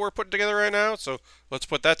thing that we're putting together right now. So let's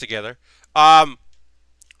put that together.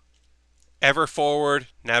 Ever forward,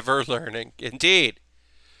 never learning. Indeed.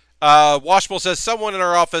 Washable says, someone in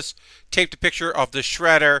our office taped a picture of the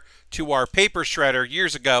shredder to our paper shredder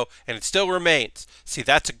years ago, and it still remains. See,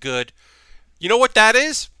 that's a good... You know what that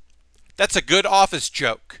is? That's a good office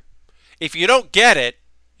joke. If you don't get it,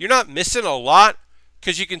 you're not missing a lot,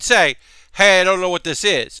 because you can say, hey, I don't know what this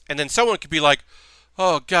is. And then someone could be like,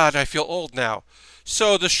 oh, God, I feel old now.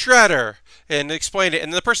 So the shredder, and explain it.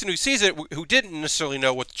 And the person who sees it, who didn't necessarily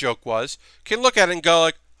know what the joke was, can look at it and go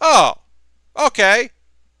like, oh, okay,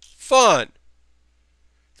 fun.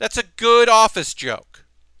 That's a good office joke.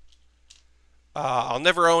 I'll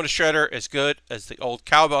never own a shredder as good as the old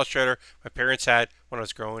cowbell shredder my parents had when I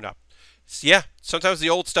was growing up. So yeah, sometimes the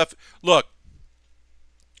old stuff... Look,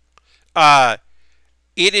 it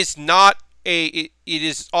is not a... It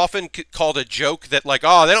is often called a joke that like,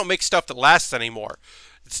 oh, they don't make stuff that lasts anymore.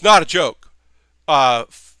 It's not a joke.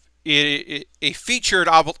 a featured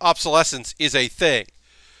obsolescence is a thing.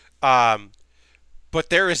 Um, but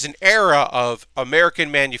there is an era of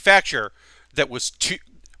American manufacture that was too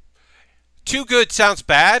good sounds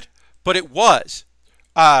bad, but it was.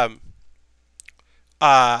 Um,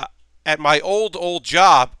 at my old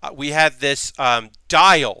job, we had this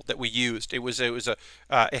dial that we used.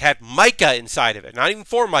 It had mica inside of it, not even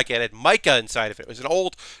for mica. It had mica inside of it. It was an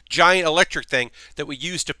old giant electric thing that we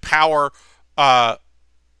used to power uh,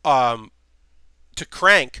 um, to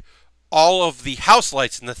crank all of the house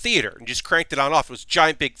lights in the theater, and just cranked it on off. It was a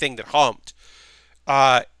giant big thing that hummed,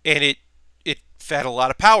 and it fed a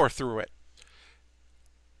lot of power through it.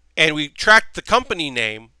 And we tracked the company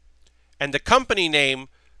name, and the company name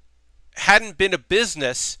hadn't been a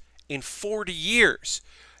business in 40 years.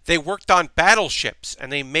 They worked on battleships,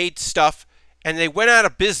 and they made stuff, and they went out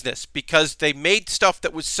of business because they made stuff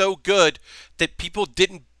that was so good that people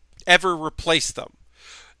didn't ever replace them.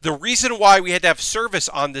 The reason why we had to have service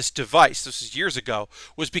on this device, this was years ago,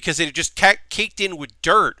 was because it had just caked in with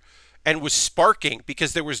dirt and was sparking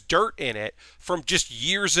because there was dirt in it from just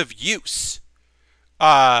years of use.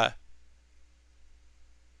 And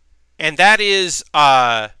that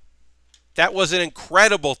was an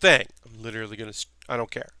incredible thing. I'm literally gonna. I don't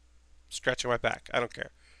care. Stretching my back. I don't care.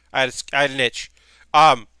 I had an itch.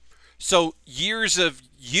 So years of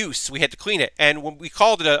use, we had to clean it, and when we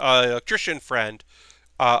called it a electrician friend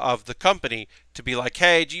of the company to be like,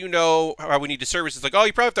 hey, do you know how we need to service? It's like, oh,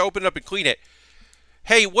 you probably have to open it up and clean it.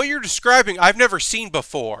 Hey, what you're describing, I've never seen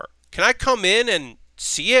before. Can I come in and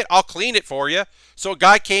see it? I'll clean it for you. So a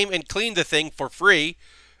guy came and cleaned the thing for free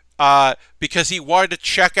because he wanted to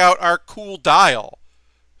check out our cool dial,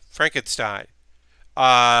 Frankenstein.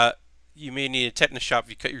 You may need a tetanus shot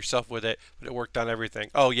if you cut yourself with it, but it worked on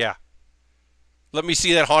everything. Oh, yeah. Let me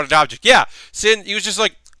see that haunted object. Yeah. Sin, he was just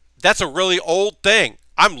like, that's a really old thing.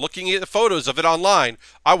 I'm looking at the photos of it online.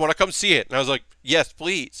 I want to come see it. And I was like, yes,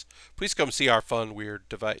 please. Please come see our fun, weird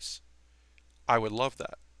device. I would love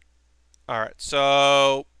that. All right,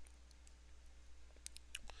 so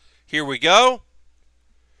here we go.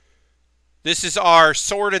 This is our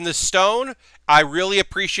sword in the stone. I really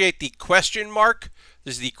appreciate the question mark.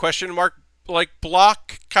 This is the question mark like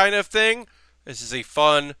block kind of thing. This is a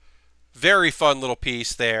fun, very fun little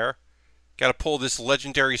piece there. Got to pull this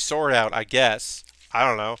legendary sword out, I guess. I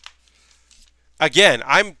don't know. Again,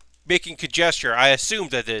 I'm making a gesture. I assume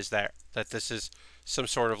that it is that this is some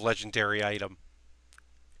sort of legendary item.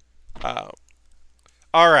 All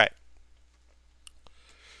right.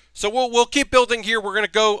 So we'll keep building here. We're gonna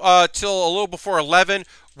go till a little before 11.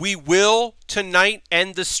 We will tonight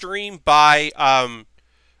end the stream by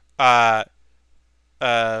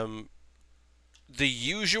the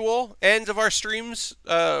usual end of our streams,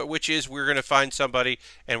 which is we're going to find somebody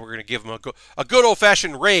and we're going to give them a good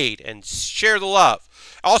old-fashioned raid and share the love.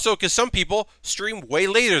 Also, because some people stream way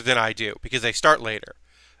later than I do because they start later.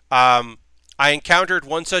 I encountered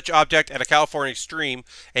one such object at a California stream,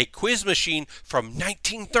 a quiz machine from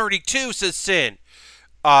 1932, says Sin.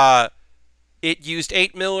 It used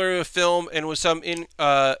 8mm film and was some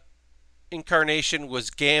incarnation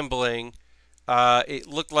was gambling. It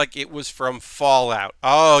looked like it was from Fallout.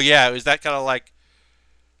 Oh yeah, it was that kind of like.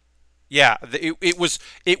 Yeah, it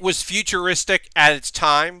was futuristic at its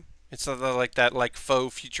time. It's something like that, like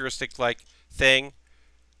faux futuristic like thing.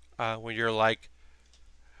 When you're like,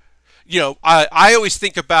 you know, I always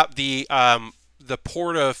think about the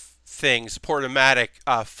porta things, portamatic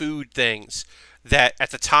food things that at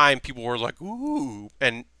the time people were like, ooh,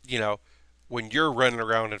 and you know, when you're running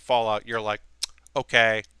around in Fallout, you're like,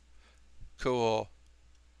 okay. Cool.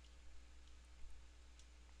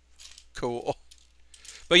 Cool.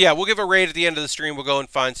 But yeah, we'll give a raid at the end of the stream. We'll go and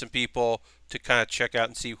find some people to kind of check out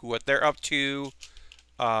and see what they're up to.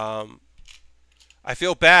 I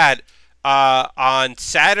feel bad. On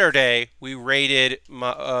Saturday, we raided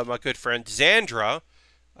my good friend Xandra.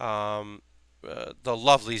 The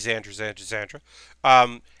lovely Xandra.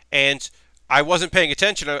 And I wasn't paying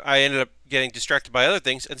attention. I ended up getting distracted by other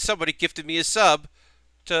things. And somebody gifted me a sub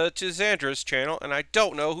to Xandra's channel, and I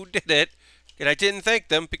don't know who did it, and I didn't thank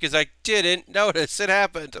them because I didn't notice it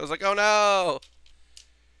happened. I was like, oh no.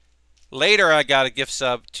 Later, I got a gift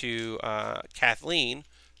sub to Kathleen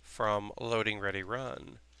from Loading Ready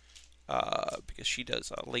Run because she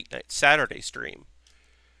does a late night Saturday stream.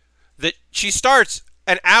 That she starts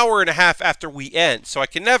an hour and a half after we end, so I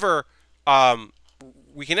can never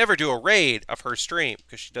we can never do a raid of her stream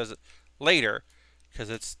because she does it later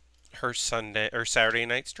because it's her Sunday or Saturday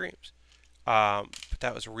night streams. But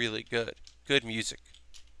that was really good. Good music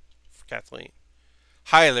for Kathleen.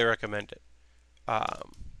 Highly recommend it.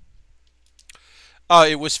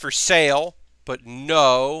 It was for sale, but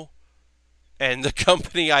no. And the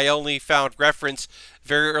company I only found reference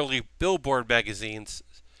very early Billboard magazines.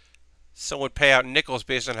 Someone would pay out nickels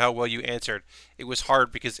based on how well you answered. It was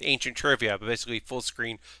hard because ancient trivia, but basically full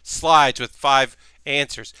screen slides with 5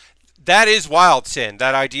 answers. That is wild, Sin.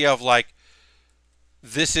 That idea of like,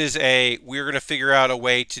 we're going to figure out a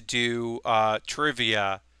way to do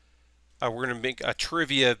trivia. We're going to make a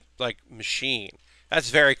trivia like machine.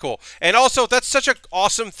 That's very cool. And also, that's such an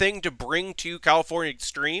awesome thing to bring to California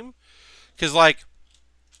Extreme. Because, like,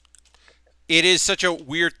 it is such a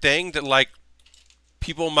weird thing that, like,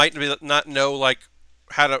 people might not know, like,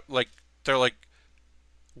 how to, like, they're like,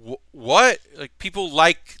 what? Like, people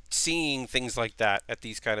like seeing things like that at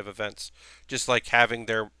these kind of events. Just, like, having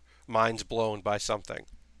their minds blown by something.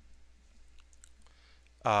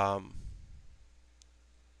 Um,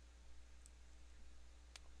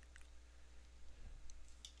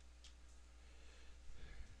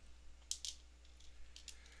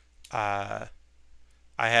 I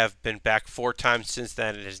have been back 4 times since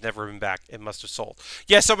then. It has never been back. It must have sold.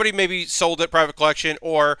 Yeah, somebody maybe sold it private collection,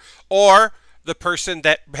 or the person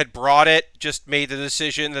that had brought it just made the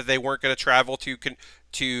decision that they weren't going to travel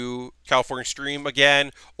to California Stream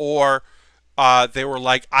again, or they were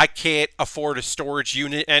like, I can't afford a storage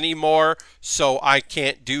unit anymore, so I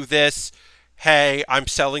can't do this. Hey, I'm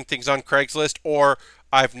selling things on Craigslist, or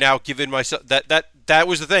I've now given myself that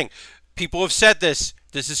was the thing. People have said this.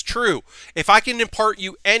 This is true. If I can impart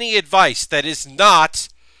you any advice that is not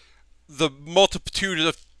the multitude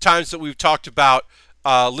of times that we've talked about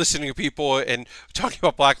listening to people and talking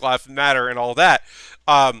about Black Lives Matter and all that,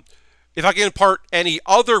 if I can impart any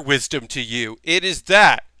other wisdom to you, it is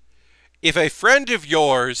that if a friend of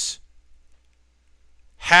yours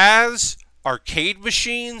has arcade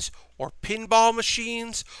machines or pinball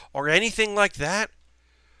machines or anything like that,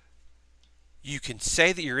 you can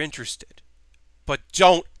say that you're interested. But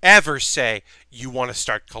don't ever say you want to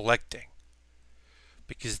start collecting.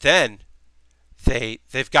 Because then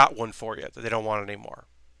they've got one for you that they don't want anymore.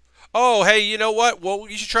 Oh, hey, you know what? Well,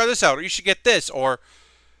 you should try this out, or you should get this, or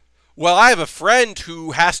well, I have a friend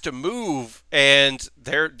who has to move and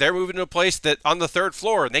they're moving to a place that on the 3rd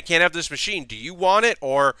floor and they can't have this machine. Do you want it?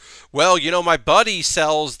 Or well, you know, my buddy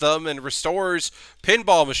sells them and restores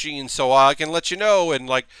pinball machines, so I can let you know. And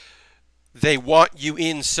like, they want you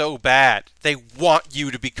in so bad. They want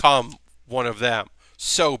you to become one of them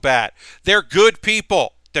so bad. They're good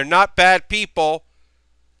people. They're not bad people.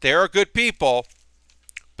 They're good people,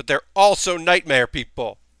 but they're also nightmare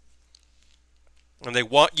people. And they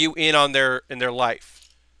want you in on their life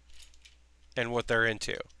and what they're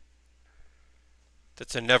into.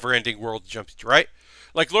 That's a never-ending world to jump into, right?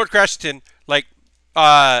 Like Lord Crashington, like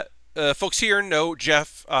folks here know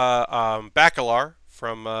Jeff Bacalar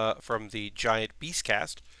from the Giant Beast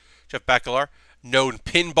Cast. Jeff Bacalar, known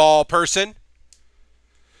pinball person.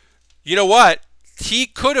 You know what? He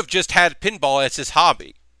could have just had pinball as his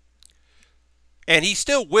hobby. And he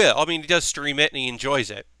still will. I mean, he does stream it and he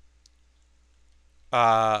enjoys it.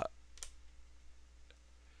 But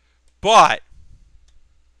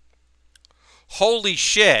holy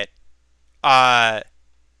shit. Now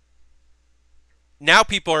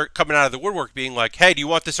people are coming out of the woodwork being like, hey, do you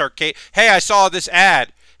want this arcade? Hey, I saw this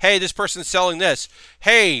ad. Hey, this person's selling this.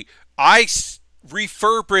 Hey, I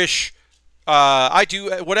refurbish, I do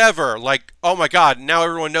whatever. Like, oh my God, now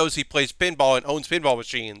everyone knows he plays pinball and owns pinball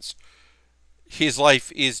machines. His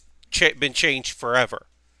life is been changed forever.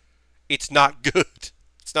 It's not good.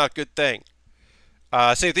 It's not a good thing.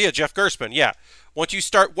 Same thing, Jeff Gersman. Yeah. Once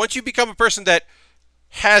you become a person that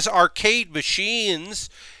has arcade machines,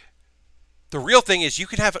 the real thing is you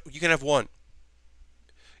can have one.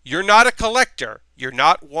 You're not a collector. You're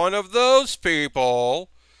not one of those people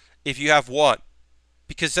if you have one.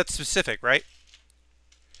 Because that's specific, right?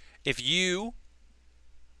 It's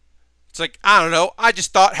like, I don't know, I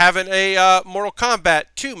just thought having a Mortal Kombat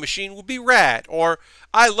 2 machine would be rad. Or,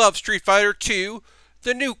 I love Street Fighter 2,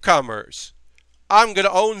 the newcomers. I'm going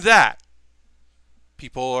to own that.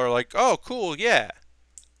 People are like, oh, cool, yeah.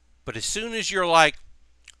 But as soon as you're like,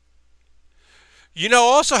 you know,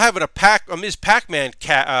 also having a Ms. Pac-Man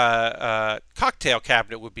cocktail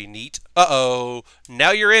cabinet would be neat. Uh-oh.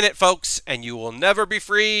 Now you're in it, folks, and you will never be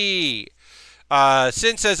free.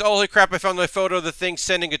 Sin says, oh, holy crap, I found my photo of the thing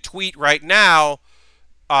sending a tweet right now.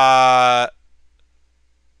 That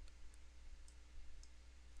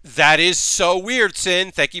is so weird,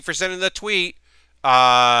 Sin. Thank you for sending the tweet.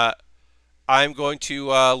 I'm going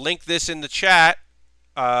to link this in the chat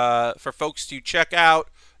for folks to check out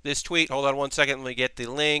this tweet. Hold on one second. Let me get the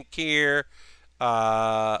link here.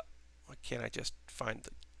 Why can't I just find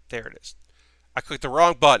there it is. I clicked the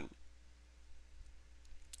wrong button.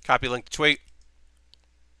 Copy link to tweet.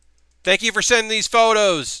 Thank you for sending these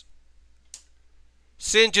photos.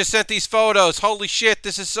 Sin just sent these photos. Holy shit,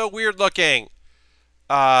 this is so weird looking.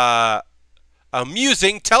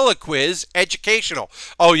 Amusing, telequiz, educational.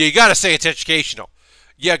 Oh, you gotta say it's educational.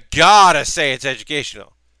 You gotta say it's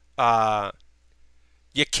educational.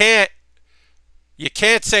 You can't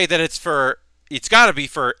say that it's gotta be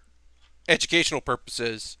for educational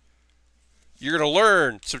purposes. You're gonna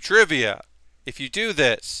learn some trivia if you do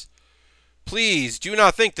this. Please do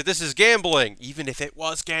not think that this is gambling, even if it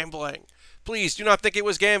was gambling. Please do not think it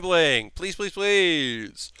was gambling. Please, please,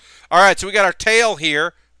 please. All right, so we got our tail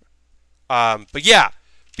here. But yeah,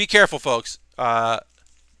 be careful, folks. A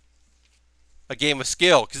game of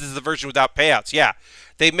skill, because this is the version without payouts. Yeah,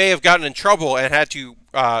 they may have gotten in trouble and had to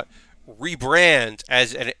rebrand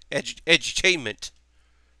as an edutainment.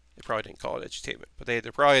 They probably didn't call it edutainment, but they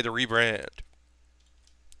probably had to rebrand.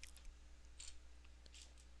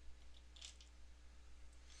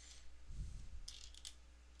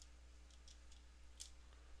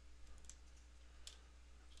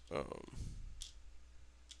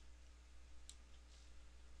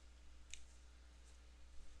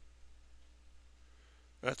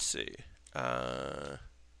 Let's see.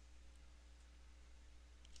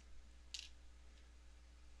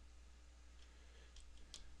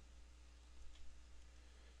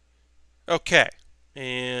 Okay,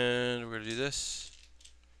 and we're gonna do this.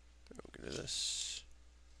 We're gonna do this.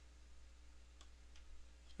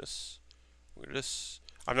 This. We're gonna do this.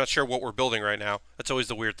 I'm not sure what we're building right now. That's always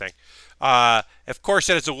the weird thing. Of course,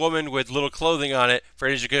 that it's a woman with little clothing on it for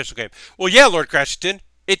an educational game. Well, yeah, Lord Cratchington,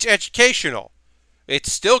 it's educational.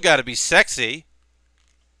 It's still got to be sexy.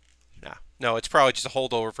 No, it's probably just a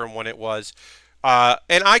holdover from when it was an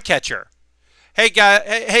eye catcher. Hey,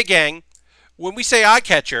 hey, gang. When we say eye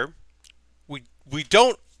catcher, we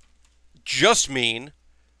don't just mean.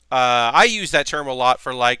 I use that term a lot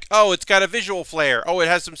for like, oh, it's got a visual flair. Oh, it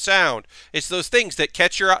has some sound. It's those things that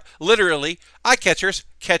catch your eye. Literally, eye catchers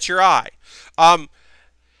catch your eye. I'll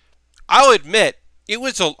admit,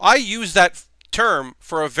 I used that term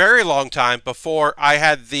for a very long time before I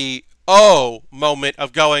had the moment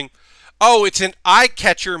of going, oh, it's an eye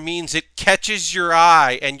catcher means it catches your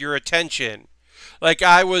eye and your attention. Like,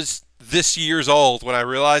 I was this years old when I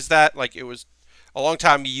realized that. Like, it was a long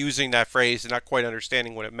time using that phrase and not quite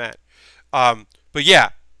understanding what it meant. But yeah,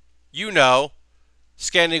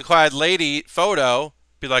 scantily clad lady photo,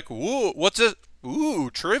 be like, ooh, what's this? Ooh,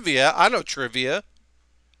 trivia. I know trivia.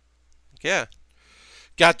 Yeah.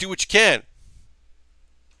 Gotta do what you can.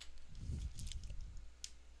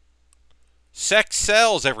 Sex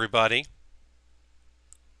sells, everybody.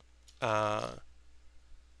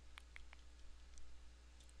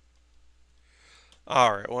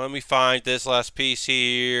 Alright, well, let me find this last piece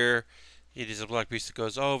here. It is a black piece that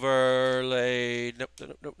goes overlaid. Nope,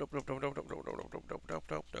 nope, nope, nope, nope, nope, nope, nope, nope, nope, nope, nope, nope,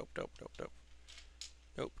 nope, nope, nope, nope, nope.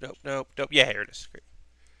 Nope, nope, nope, nope. Yeah, here it is. Great.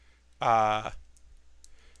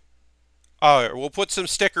 Alright, we'll put some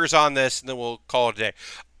stickers on this and then we'll call it a day.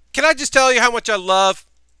 Can I just tell you how much I love?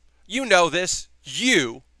 You know this.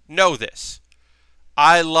 You know this.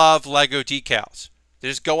 I love Lego decals. They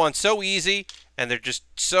just go on so easy and they're just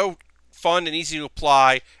so fun and easy to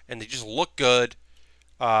apply and they just look good.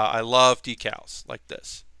 I love decals like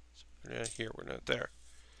this. Here, we're not there.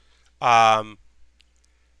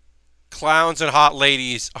 Clowns and hot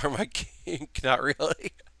ladies are my kink. Not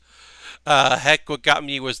really. Heck, what got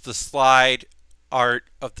me was the slide art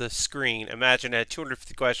of the screen. Imagine it had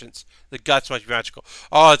 250 questions. The guts must be magical.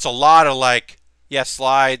 Oh, it's a lot of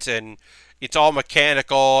slides, and it's all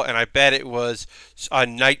mechanical, and I bet it was a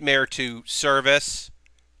nightmare to service.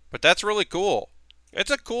 But that's really cool.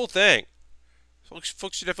 It's a cool thing.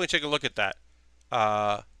 Folks should definitely take a look at that.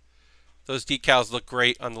 Those decals look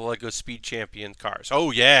great on the Lego Speed Champion cars.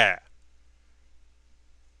 Oh, yeah.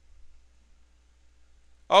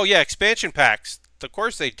 Oh, yeah, expansion packs. Of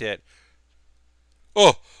course they did.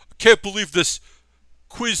 Oh, I can't believe this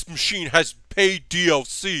quiz machine has paid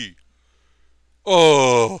DLC.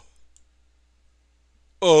 Oh,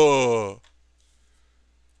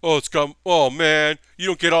 it's got. Oh man, you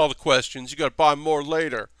don't get all the questions. You gotta buy more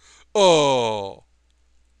later. Oh,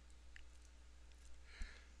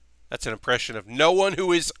 that's an impression of no one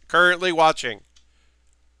who is currently watching.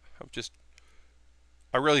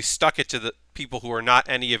 I really stuck it to the people who are not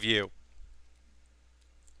any of you.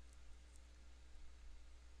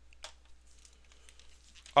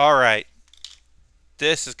 All right,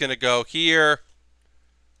 this is gonna go here.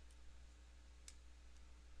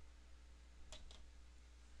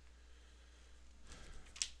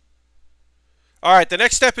 All right, the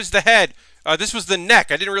next step is the head. This was the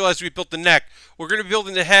neck. I didn't realize we built the neck. We're going to be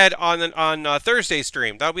building the head on Thursday's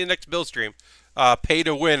stream. That'll be the next build stream. Pay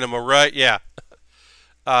to win, am I right? Yeah.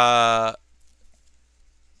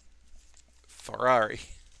 Ferrari.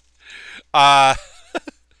 All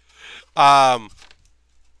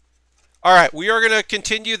right, we are going to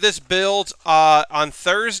continue this build on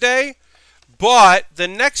Thursday, but the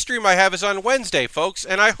next stream I have is on Wednesday, folks,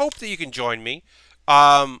 and I hope that you can join me.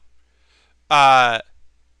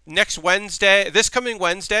 Next Wednesday, this coming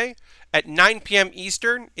Wednesday at 9 p.m.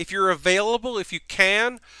 Eastern. If you're available, if you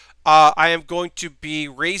can, I am going to be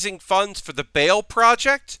raising funds for the Baer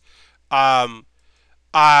project. I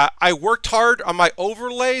worked hard on my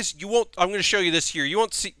overlays. You won't. I'm going to show you this here. You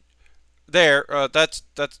won't see there. That's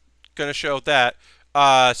going to show that.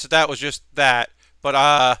 So that was just that.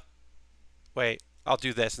 But wait, I'll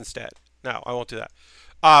do this instead. No, I won't do that.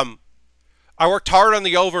 I worked hard on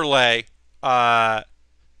the overlay.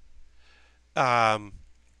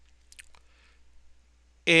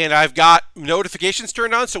 And I've got notifications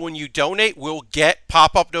turned on, so when you donate, we'll get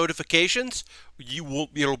pop-up notifications.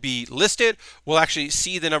 It'll be listed. We'll actually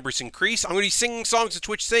see the numbers increase. I'm going to be singing songs at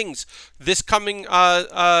Twitch Sings this coming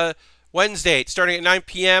Wednesday, starting at 9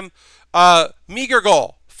 p.m. Meager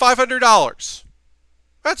goal, $500.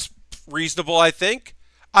 That's reasonable, I think.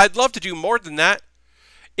 I'd love to do more than that.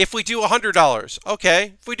 If we do $100,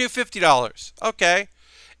 okay. If we do $50, okay.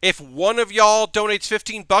 If one of y'all donates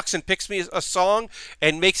 $15 and picks me a song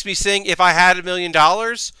and makes me sing "If I Had $1 Million,"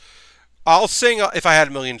 I'll sing "If I Had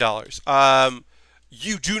 $1 Million."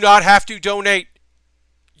 You do not have to donate.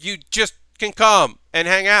 You just can come and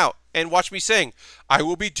hang out and watch me sing. I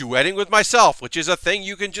will be duetting with myself, which is a thing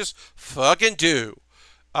you can just fucking do.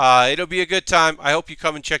 It'll be a good time. I hope you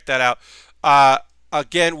come and check that out.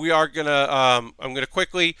 Again, we are gonna. I'm gonna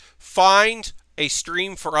quickly find a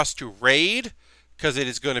stream for us to raid, because it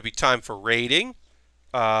is going to be time for raiding.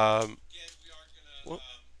 I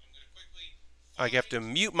have to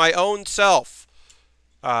mute my own self.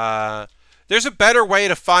 There's a better way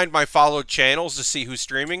to find my followed channels to see who's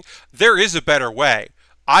streaming. There is a better way.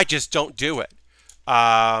 I just don't do it.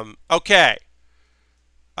 Okay.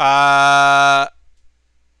 The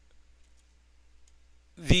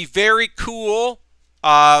very cool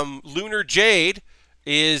Lunar Jade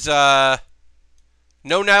is... no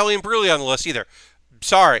Natalie and Bruley on the list either.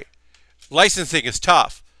 Sorry. Licensing is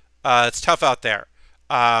tough. It's tough out there.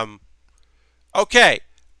 Okay.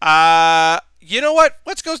 You know what?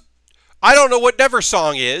 Let's go... I don't know what Never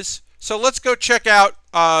Song is, so let's go check out...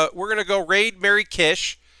 we're going to go raid Mary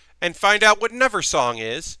Kish and find out what Never Song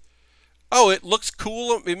is. Oh, it looks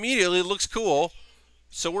cool. Immediately, it looks cool.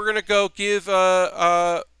 So we're going to go give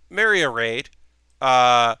Mary a raid.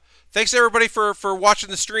 Thanks everybody for watching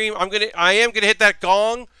the stream. I am gonna hit that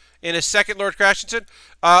gong in a second, Lord Crashington.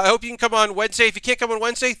 I hope you can come on Wednesday. If you can't come on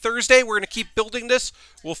Wednesday, Thursday we're gonna keep building this.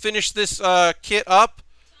 We'll finish this kit up,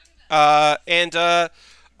 and I'm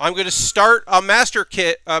gonna start a master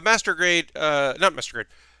grade, not master grade.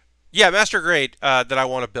 Yeah, master grade that I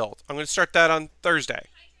want to build. I'm gonna start that on Thursday.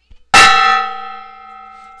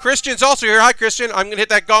 Christian's also here. Hi, Christian. I'm gonna hit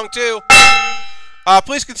that gong too.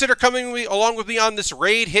 Please consider coming along with me on this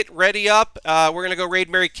raid. Hit ready up. We're going to go raid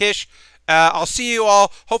Mary Kish. I'll see you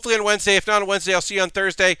all hopefully on Wednesday. If not on Wednesday, I'll see you on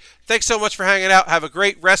Thursday. Thanks so much for hanging out. Have a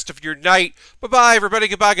great rest of your night. Bye-bye, everybody.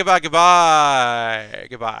 Goodbye, goodbye, goodbye.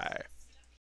 Goodbye.